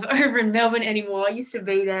you have over in Melbourne anymore, I used to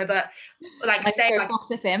be there, but like say like Fox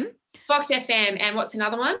FM. Fox FM, and what's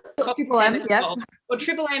another one? Triple M, yeah. Or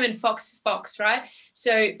Triple M and Fox, right?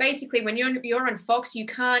 So basically, when you're on Fox, you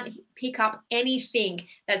can't pick up anything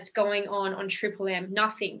that's going on Triple M.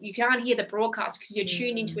 Nothing. You can't hear the broadcast because you're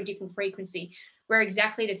tuned into a different frequency. We're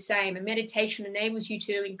exactly the same. And meditation enables you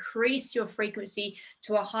to increase your frequency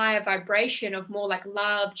to a higher vibration of more like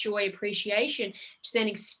love, joy, appreciation, to then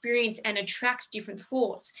experience and attract different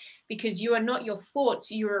thoughts. Because you are not your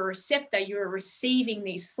thoughts, you're a receptor, you're receiving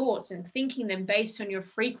these thoughts and thinking them based on your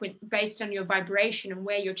based on your vibration and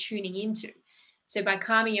where you're tuning into. So by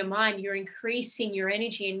calming your mind, you're increasing your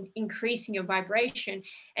energy and increasing your vibration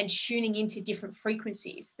and tuning into different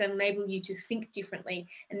frequencies that enable you to think differently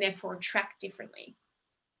and therefore attract differently.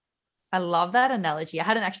 I love that analogy. I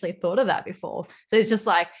hadn't actually thought of that before. So it's just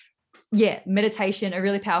like, meditation, a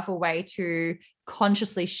really powerful way to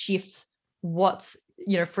consciously shift what,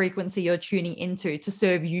 frequency you're tuning into to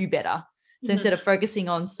serve you better. So instead of focusing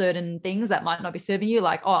on certain things that might not be serving you,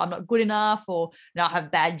 like, oh, I'm not good enough, or I have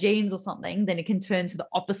bad genes or something, then it can turn to the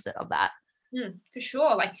opposite of that. For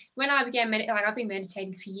sure. Like when I began I've been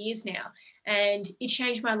meditating for years now, and it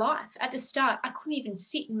changed my life. At the start, I couldn't even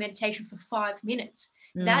sit in meditation for 5 minutes.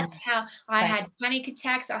 That's how I had panic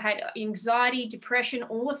attacks. I had anxiety, depression,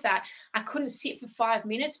 all of that. I couldn't sit for 5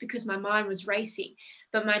 minutes because my mind was racing.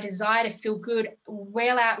 But my desire to feel good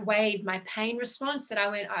well outweighed my pain response, that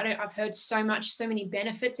I've heard so many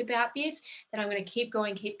benefits about this, that I'm going to keep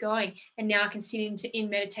going. And now I can sit in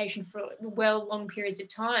meditation for long periods of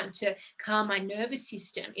time to calm my nervous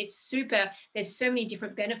system. It's super. There's so many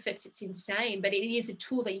different benefits. It's insane, but it is a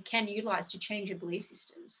tool that you can utilize to change your belief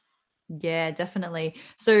systems. Yeah, definitely.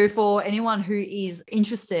 So for anyone who is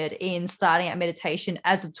interested in starting out meditation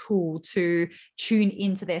as a tool to tune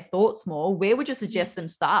into their thoughts more, where would you suggest them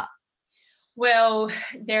start? Well,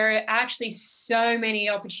 there are actually so many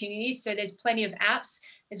opportunities. So there's plenty of apps.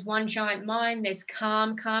 There's One Giant Mind. There's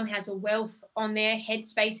Calm. Calm has a wealth on there.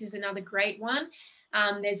 Headspace is another great one.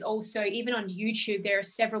 There's also, even on YouTube, there are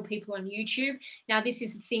several people on YouTube. Now, this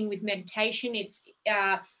is the thing with meditation. It's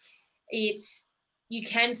you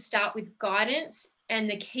can start with guidance, and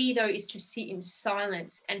the key though is to sit in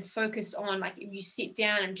silence and focus on, like, if you sit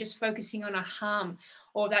down and just focusing on a hum,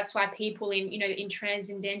 or that's why people in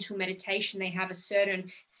transcendental meditation, they have a certain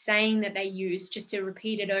saying that they use just to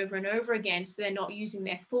repeat it over and over again, so they're not using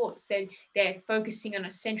their thoughts, they're focusing on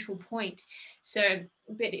a central point. So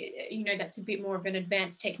that's a bit more of an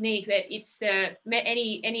advanced technique, but it's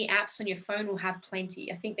any apps on your phone will have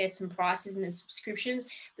plenty. I think there's some prices and there's subscriptions,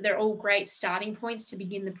 but they're all great starting points to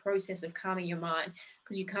begin the process of calming your mind.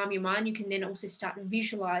 Because you calm your mind, you can then also start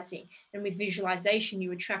visualizing, and with visualization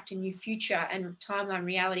you attract a new future and timeline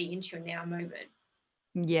reality into your now moment.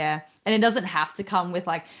 Yeah. And it doesn't have to come with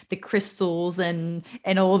like the crystals and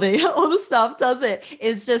all the all the stuff, does it?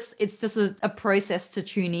 It's just a process to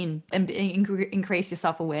tune in and increase your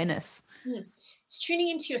self-awareness. It's tuning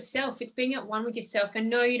into yourself. It's being at one with yourself. And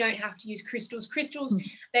no, you don't have to use crystals. Crystals,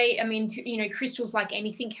 like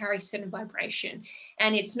anything, carry certain vibration.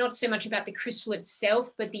 And it's not so much about the crystal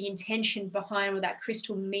itself, but the intention behind what that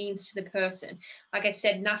crystal means to the person. Like I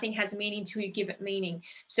said, nothing has meaning until you give it meaning.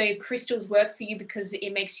 So if crystals work for you because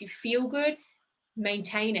it makes you feel good,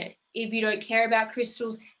 maintain it. If you don't care about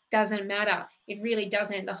crystals, doesn't matter. It really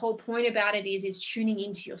doesn't. The whole point about it is tuning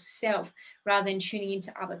into yourself rather than tuning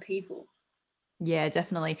into other people. Yeah,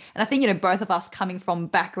 definitely. And I think, both of us coming from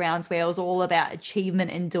backgrounds where it was all about achievement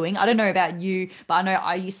and doing. I don't know about you, but I know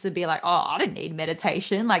I used to be like, oh, I don't need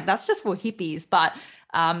meditation. Like that's just for hippies. But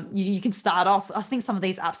you can start off, I think some of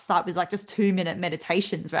these apps start with like just 2-minute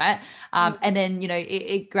meditations, right? And then,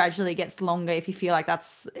 it gradually gets longer if you feel like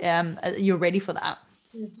that's, you're ready for that.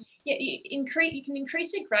 Yeah, you can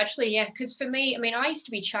increase it gradually. Yeah, because for me, I used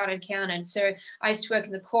to be a chartered accountant, so I used to work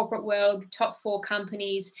in the corporate world, top 4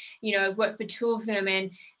 companies. Worked for 2 of them,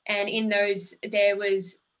 and in those there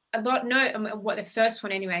was a lot. No, what the first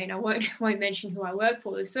one anyway, and I won't mention who I worked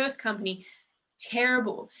for. The first company,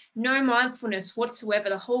 terrible, no mindfulness whatsoever.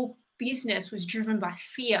 The whole business was driven by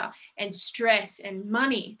fear and stress and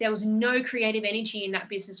money. There was no creative energy in that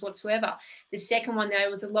business whatsoever. The second one, there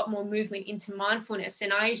was a lot more movement into mindfulness.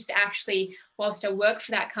 And I used to actually, whilst I worked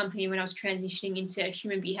for that company, when I was transitioning into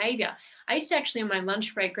human behavior, I used to actually on my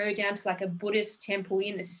lunch break go down to like a Buddhist temple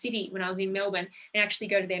in the city when I was in Melbourne and actually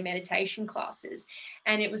go to their meditation classes.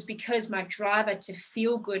 And it was because my driver to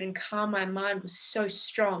feel good and calm my mind was so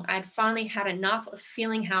strong. I had finally had enough of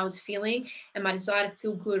feeling how I was feeling, and my desire to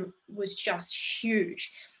feel good was just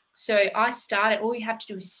huge. So I started, all you have to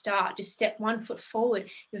do is start, just step 1 foot forward.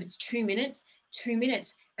 If it's 2 minutes, 2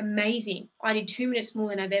 minutes, amazing. I did 2 minutes more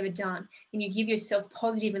than I've ever done. And you give yourself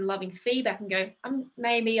positive and loving feedback and go,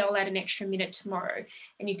 maybe I'll add an extra minute tomorrow.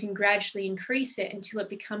 And you can gradually increase it until it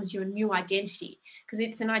becomes your new identity, because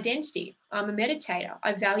it's an identity. I'm a meditator.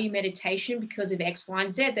 I value meditation because of X, Y,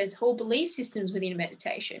 and Z. There's whole belief systems within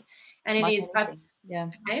meditation. And it is, yeah,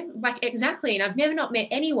 like exactly. And I've never not met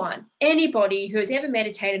anybody who has ever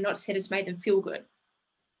meditated, not said it's made them feel good.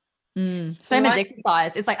 Same as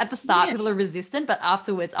exercise. It's like at the start people are resistant, but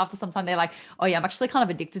afterwards, after some time, they're like, oh yeah, I'm actually kind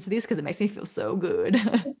of addicted to this because it makes me feel so good.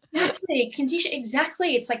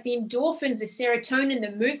 Exactly. It's like the endorphins, the serotonin,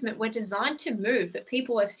 the movement. We're designed to move, but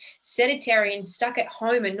people are sedentary and stuck at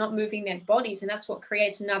home and not moving their bodies. And that's what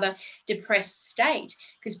creates another depressed state,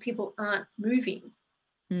 because people aren't moving.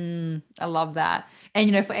 I love that.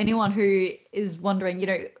 And for anyone who is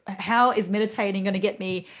wondering, how is meditating going to get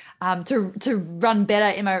me to run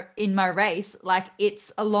better in my race? Like it's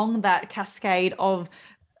along that cascade of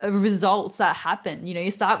results that happen. You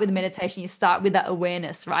start with meditation, you start with that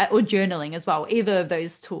awareness, right? Or journaling as well. Either of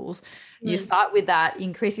those tools. You start with that,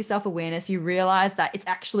 increase your self-awareness, you realize that it's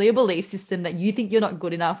actually a belief system that you think you're not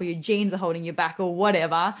good enough or your genes are holding you back or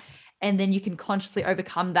whatever. And then you can consciously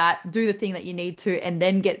overcome that, do the thing that you need to, and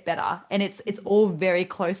then get better. And it's all very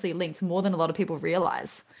closely linked, more than a lot of people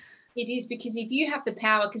realize. It is, because if you have the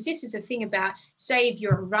power, because this is the thing about, say, if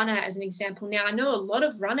you're a runner, as an example. Now, I know a lot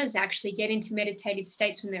of runners actually get into meditative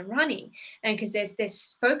states when they're running, and because they're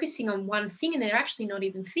focusing on one thing and they're actually not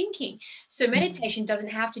even thinking. So meditation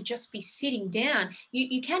doesn't have to just be sitting down.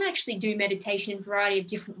 You can actually do meditation in a variety of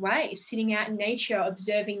different ways, sitting out in nature,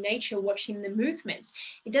 observing nature, watching the movements.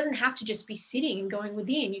 It doesn't have to just be sitting and going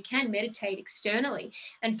within. You can meditate externally.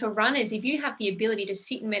 And for runners, if you have the ability to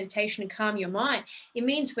sit in meditation and calm your mind, it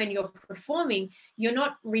means when you're performing, you're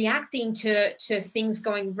not reacting to things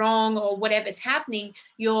going wrong or whatever's happening.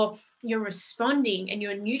 You're responding and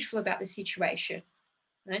you're neutral about the situation,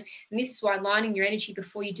 right? And this is why aligning your energy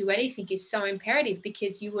before you do anything is so imperative,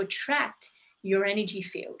 because you attract your energy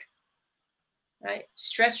field, right?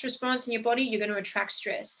 Stress response in your body, you're going to attract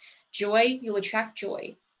stress. Joy, you'll attract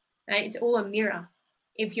joy, right? It's all a mirror.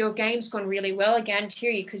 If your game's gone really well, I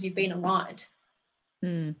guarantee you, because you've been aligned.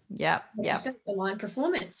 Yeah. Aligned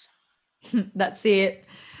performance. That's it.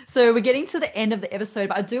 So we're getting to the end of the episode,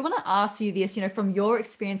 but I do want to ask you this, from your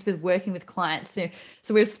experience with working with clients.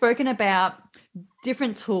 So we've spoken about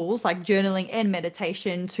different tools like journaling and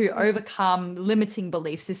meditation to overcome limiting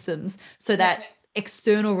belief systems so that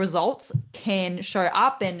external results can show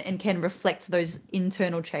up and can reflect those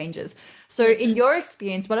internal changes. So in your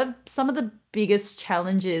experience, what are some of the biggest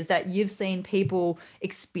challenges that you've seen people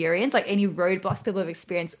experience, like any roadblocks people have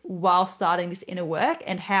experienced while starting this inner work,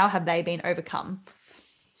 and how have they been overcome?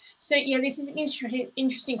 So yeah, this is an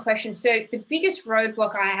interesting question. So the biggest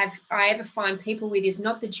roadblock I ever find people with is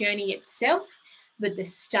not the journey itself, but the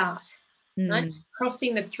start. Right?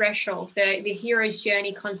 Crossing the threshold, the hero's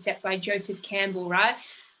journey concept by Joseph Campbell, right?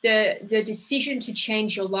 The decision to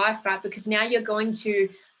change your life, right? Because now you're going to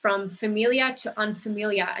from familiar to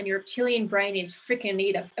unfamiliar, and your reptilian brain is freaking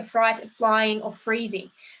either fright, flying, or freezing.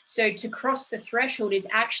 So to cross the threshold is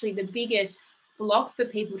actually the biggest block for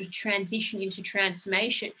people to transition into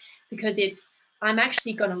transformation, because it's, I'm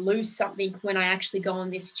actually going to lose something when I actually go on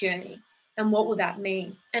this journey. And what will that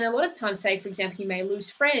mean? And a lot of times, say, for example, you may lose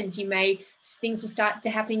friends, things will start to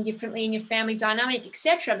happen differently in your family dynamic,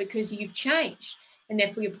 etc., because you've changed, and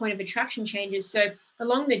therefore your point of attraction changes. So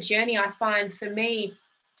along the journey, I find for me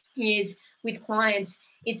is with clients,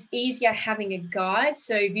 it's easier having a guide.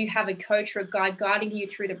 So if you have a coach or a guide guiding you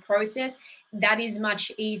through the process, that is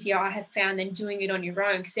much easier, I have found, than doing it on your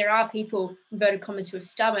own. Because there are people, inverted commas, who are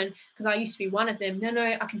stubborn, because I used to be one of them. No,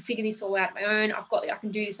 I can figure this all out on my own. I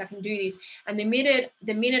can do this. And the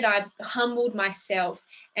minute I humbled myself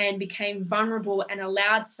and became vulnerable and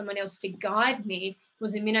allowed someone else to guide me,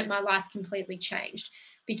 was the minute my life completely changed,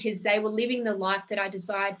 because they were living the life that I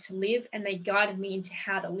desired to live, and they guided me into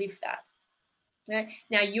how to live that.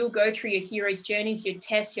 Now you'll go through your hero's journeys, your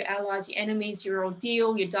tests, your allies, your enemies, your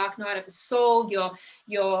ordeal, your dark night of the soul,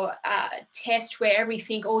 your test where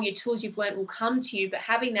everything, all your tools you've learned will come to you. But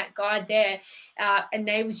having that guide there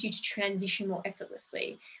enables you to transition more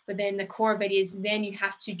effortlessly. But then the core of it is, then you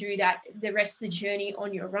have to do that the rest of the journey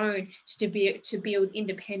on your own to build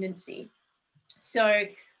independency. So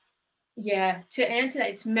yeah, to answer that,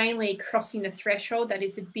 it's mainly crossing the threshold that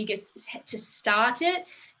is the biggest to start it.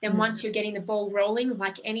 Then once you're getting the ball rolling,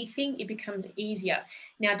 like anything, it becomes easier.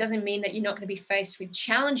 Now, it doesn't mean that you're not going to be faced with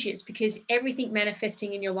challenges, because everything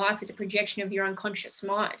manifesting in your life is a projection of your unconscious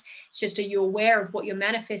mind. It's just, are you aware of what you're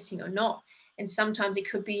manifesting or not? And sometimes it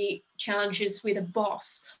could be challenges with a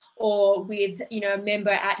boss, or with, a member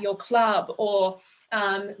at your club, or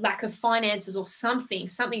lack of finances, or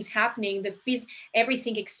something's happening.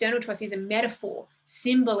 Everything external to us is a metaphor,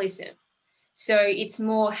 symbolism. So it's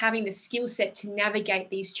more having the skill set to navigate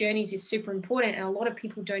these journeys is super important. And a lot of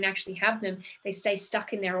people don't actually have them. They stay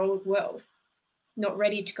stuck in their old world, not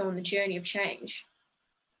ready to go on the journey of change.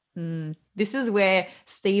 This is where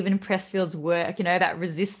Stephen Pressfield's work, that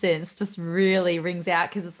resistance just really rings out,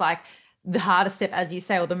 because it's like the hardest step, as you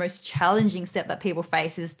say, or the most challenging step that people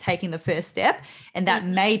face is taking the first step. And that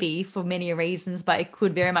may be for many reasons, but it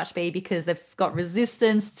could very much be because they've got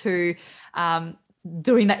resistance to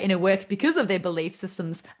doing that inner work because of their belief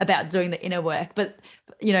systems about doing the inner work. But,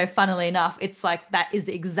 funnily enough, it's like that is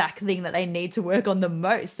the exact thing that they need to work on the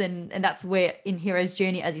most. And that's where in Hero's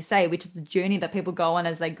Journey, as you say, which is the journey that people go on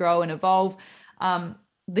as they grow and evolve,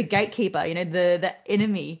 the gatekeeper, the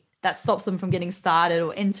enemy that stops them from getting started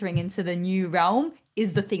or entering into the new realm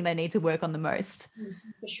is the thing they need to work on the most.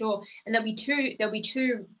 For sure. And there'll be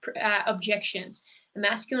two objections, a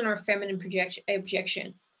masculine or a feminine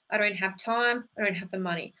objection. I don't have time. I don't have the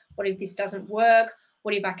money. What if this doesn't work?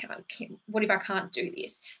 What if I can't do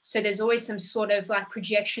this? So there's always some sort of like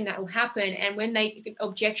projection that will happen. And when they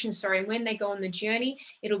go on the journey,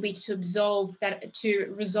 it'll be to resolve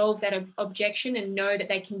that objection and know that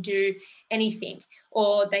they can do anything,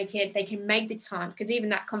 or they can make the time. Because even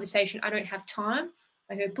that conversation, I don't have time,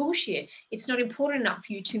 I heard bullshit. It's not important enough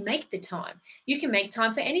for you to make the time. You can make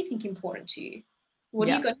time for anything important to you. What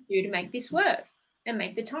are you going to do to make this work? And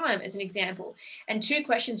make the time, as an example. And two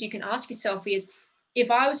questions you can ask yourself is,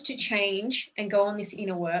 if I was to change and go on this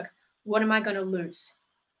inner work, what am I going to lose?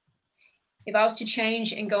 If I was to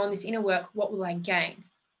change and go on this inner work, what will I gain?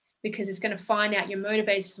 Because it's going to find out your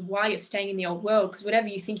motivators of why you're staying in the old world. Because whatever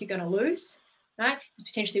you think you're going to lose, right, is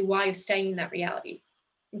potentially why you're staying in that reality.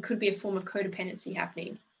 It could be a form of codependency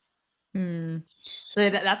happening. So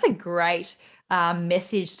that's a great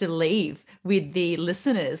message to leave with the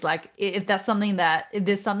listeners. Like if there's something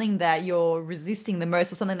that you're resisting the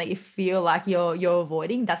most, or something that you feel like you're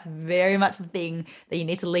avoiding, that's very much the thing that you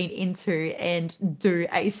need to lean into and do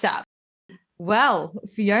ASAP. Well,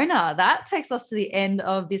 Fiona, that takes us to the end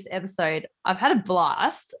of this episode. I've had a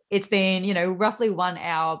blast. It's been, roughly 1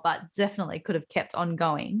 hour, but definitely could have kept on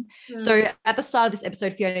going. So at the start of this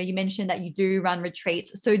episode, Fiona, you mentioned that you do run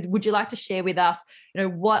retreats. So would you like to share with us,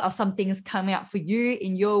 what are some things coming up for you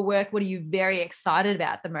in your work? What are you very excited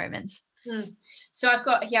about at the moment? So I've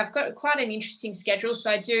got quite an interesting schedule.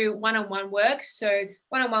 So I do one-on-one work. So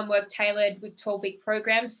one-on-one work tailored with 12-week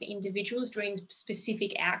programs for individuals doing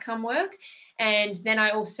specific outcome work. And then I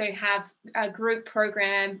also have a group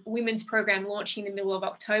program, women's program launching in the middle of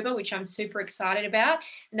October, which I'm super excited about.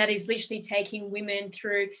 And that is literally taking women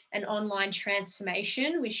through an online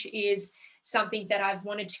transformation, which is something that I've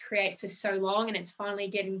wanted to create for so long, and it's finally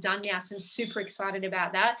getting done now. So I'm super excited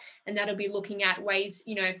about that. And that'll be looking at ways,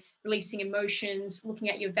 releasing emotions, looking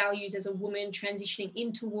at your values as a woman, transitioning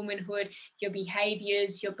into womanhood, your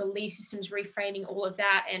behaviors, your belief systems, reframing all of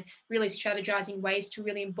that, and really strategizing ways to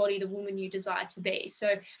really embody the woman you desire to be.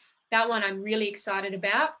 So that one I'm really excited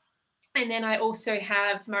about. And then I also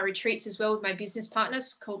have my retreats as well with my business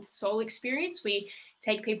partners called Soul Experience. We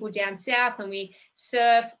take people down south and we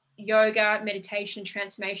surf, yoga, meditation,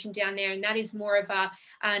 transformation down there. And that is more of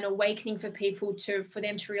an awakening for people for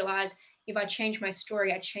them to realize, if I change my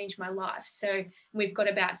story, I change my life. So we've got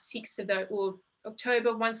about 6 of those, or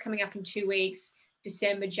October, one's coming up in 2 weeks,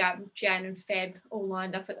 December, Jan and Feb all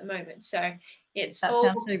lined up at the moment. So it's that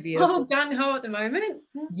sounds so beautiful. All gung-ho at the moment.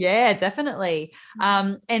 Yeah, definitely.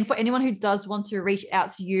 And for anyone who does want to reach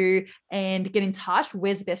out to you and get in touch,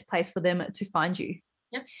 where's the best place for them to find you?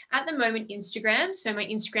 Yeah. At the moment, Instagram. So my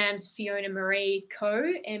Instagram's Fiona Marie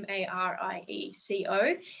Co,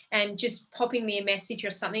 MARIECO, and just popping me a message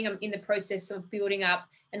or something. I'm in the process of building up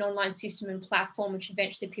an online system and platform, which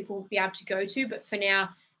eventually people will be able to go to. But for now,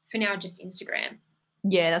 just Instagram.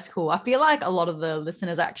 Yeah, that's cool. I feel like a lot of the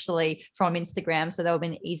listeners are actually from Instagram, so that would be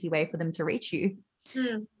an easy way for them to reach you.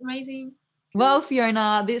 Amazing. Well,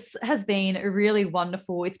 Fiona, this has been really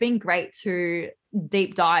wonderful. It's been great to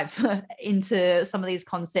deep dive into some of these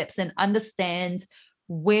concepts and understand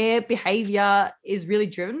where behavior is really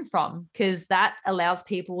driven from, because that allows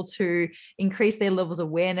people to increase their levels of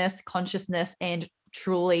awareness, consciousness, and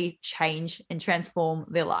truly change and transform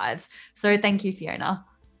their lives. So thank you, Fiona.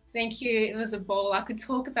 Thank you. It was a ball. I could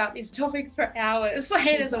talk about this topic for hours.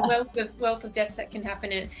 There's a wealth of depth that can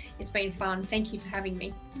happen, and it's been fun. Thank you for having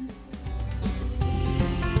me.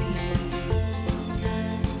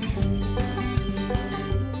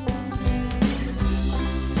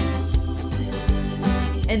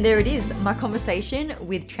 And there it is, my conversation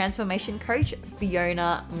with transformation coach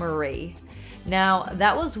Fiona Marie. Now,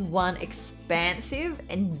 that was one expansive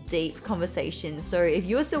and deep conversation. So if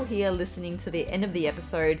you are still here listening to the end of the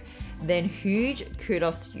episode, then huge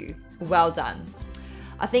kudos to you. Well done.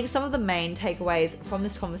 I think some of the main takeaways from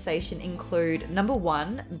this conversation include, number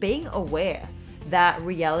 1, being aware that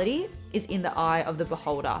reality is in the eye of the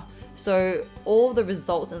beholder. So all the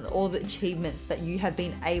results and all the achievements that you have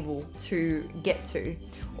been able to get to,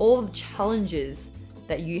 all the challenges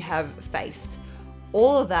that you have faced,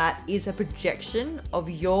 all of that is a projection of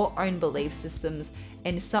your own belief systems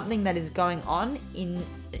and something that is going on in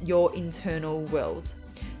your internal world.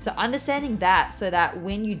 So understanding that, so that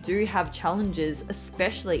when you do have challenges,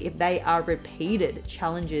 especially if they are repeated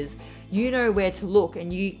challenges, you know where to look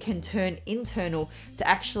and you can turn internal to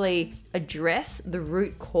actually address the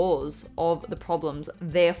root cause of the problems,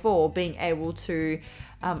 therefore being able to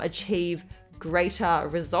achieve greater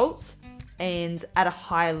results and at a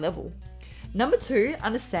higher level. Number 2,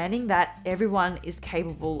 understanding that everyone is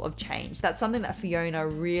capable of change. That's something that Fiona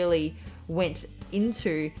really went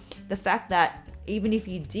into. The fact that even if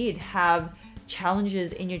you did have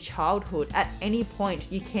challenges in your childhood, at any point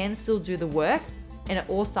you can still do the work, and it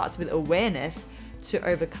all starts with awareness to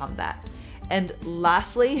overcome that. And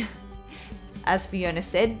lastly, as Fiona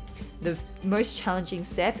said, the most challenging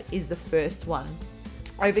step is the first one.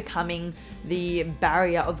 Overcoming the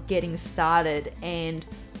barrier of getting started and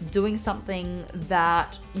doing something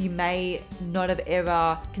that you may not have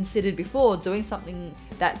ever considered before, doing something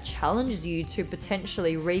that challenges you to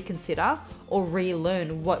potentially reconsider or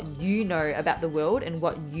relearn what you know about the world and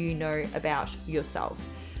what you know about yourself.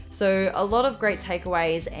 So a lot of great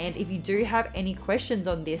takeaways, and if you do have any questions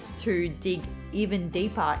on this to dig even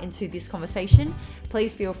deeper into this conversation,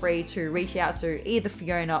 please feel free to reach out to either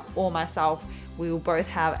Fiona or myself. We will both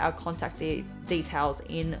have our contact details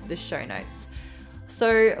in the show notes.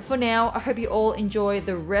 So for now, I hope you all enjoy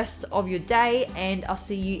the rest of your day, and I'll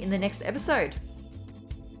see you in the next episode.